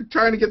sounds like you're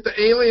trying to get the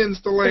aliens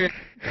to land."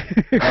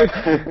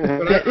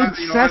 The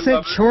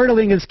incessant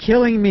chortling is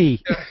killing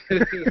me.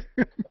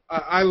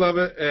 I love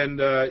it,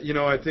 and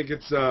I think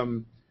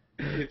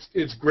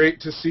it's great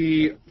to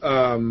see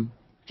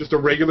just a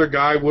regular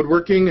guy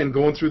woodworking and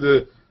going through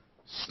the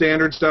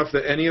standard stuff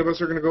that any of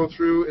us are going to go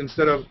through.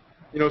 Instead of,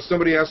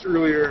 somebody asked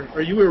earlier,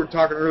 or you were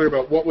talking earlier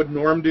about what would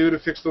Norm do to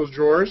fix those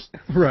drawers.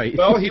 Right.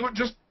 Well, he would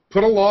just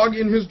put a log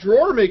in his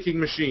drawer-making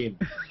machine.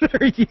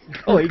 There you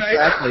go,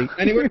 exactly.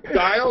 And he would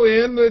dial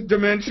in the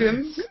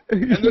dimensions,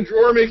 and the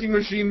drawer-making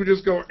machine would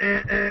just go,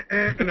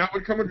 and that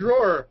would come a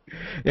drawer.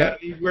 Yeah. And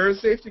he'd wear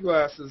his safety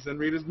glasses and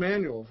read his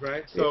manuals,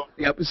 right? So.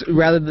 Yep. So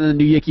rather than the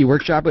new Yankee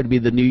Workshop, it would be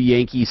the new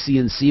Yankee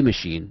CNC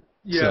machine.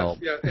 Yes, so.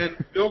 Yeah. And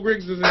Bill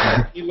Griggs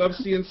he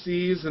loves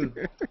CNCs,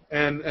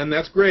 and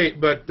that's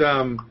great. But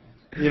I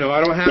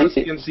don't have a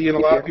CNC, and a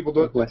lot of people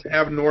don't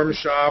have Norm's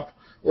shop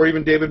or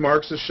even David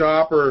Marks'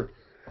 shop or.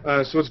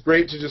 So it's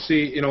great to just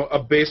see, a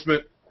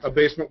basement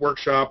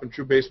workshop and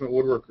true basement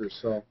woodworkers.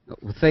 So.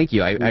 Well, thank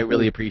you. I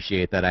really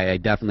appreciate that. I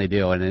definitely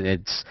do. And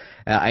it's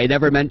I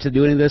never meant to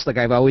do any of this. Like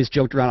I've always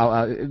joked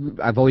around.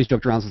 I've always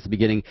joked around since the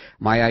beginning.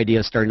 My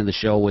idea starting the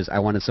show was I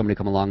wanted somebody to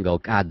come along and go,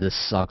 God, this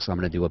sucks. I'm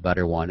going to do a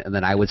better one. And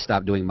then I would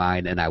stop doing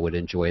mine and I would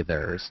enjoy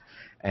theirs.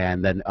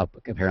 And then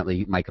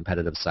apparently my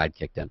competitive side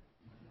kicked in.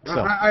 So.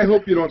 I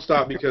hope you don't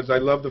stop because I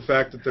love the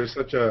fact that there's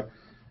such a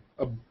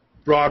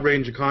broad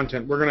range of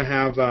content. We're going to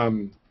have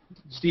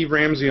Steve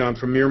Ramsey on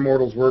from Mere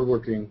Mortals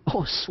Woodworking.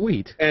 Oh,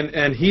 sweet.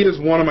 And he is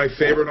one of my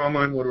favorite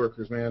online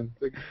woodworkers, man.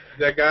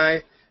 That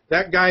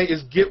guy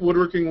is Get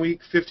Woodworking Week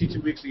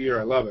 52 weeks a year.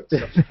 I love it. So.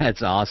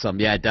 That's awesome.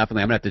 Yeah,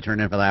 definitely. I'm going to have to turn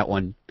in for that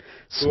one.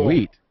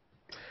 Sweet.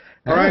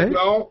 Cool. All right.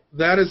 Well,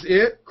 that is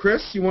it.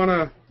 Chris,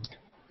 got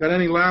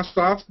any last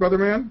thoughts, brother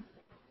man?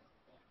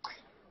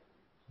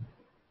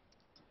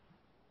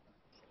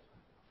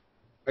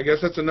 I guess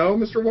that's a no,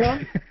 Mr.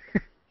 Wong?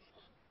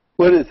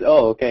 What is?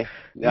 Oh, okay.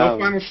 No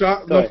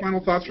final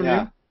thoughts from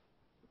you.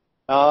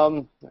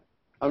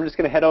 I'm just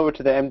gonna head over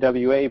to the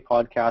MWA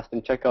podcast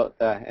and check out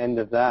the end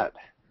of that.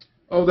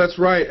 Oh, that's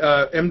right.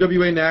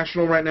 MWA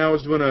National right now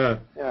is doing a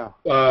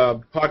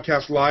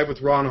podcast live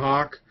with Ron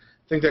Hawk.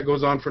 I think that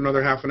goes on for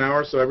another half an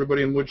hour, so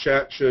everybody in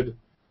Woodchat should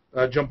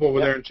jump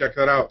over there and check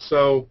that out.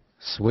 So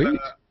sweet.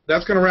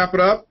 That's gonna wrap it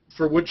up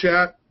for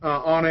Woodchat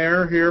on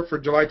air here for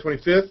July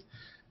 25th.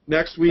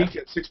 Next week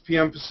at 6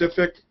 p.m.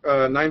 Pacific,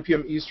 9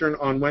 p.m. Eastern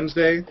on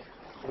Wednesday,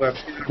 we'll have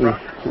Shannon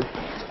Rogers.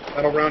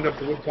 That'll round up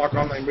the Wood Talk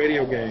Online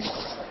Radio gang.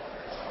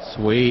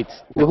 Sweet.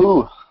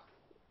 Woohoo.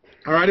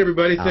 All right,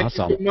 everybody. Thank you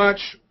so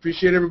much.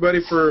 Appreciate everybody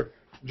for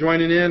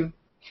joining in.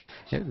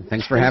 Yeah,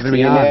 thanks for having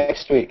me on. See you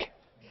next week.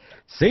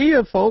 See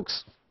you,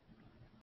 folks.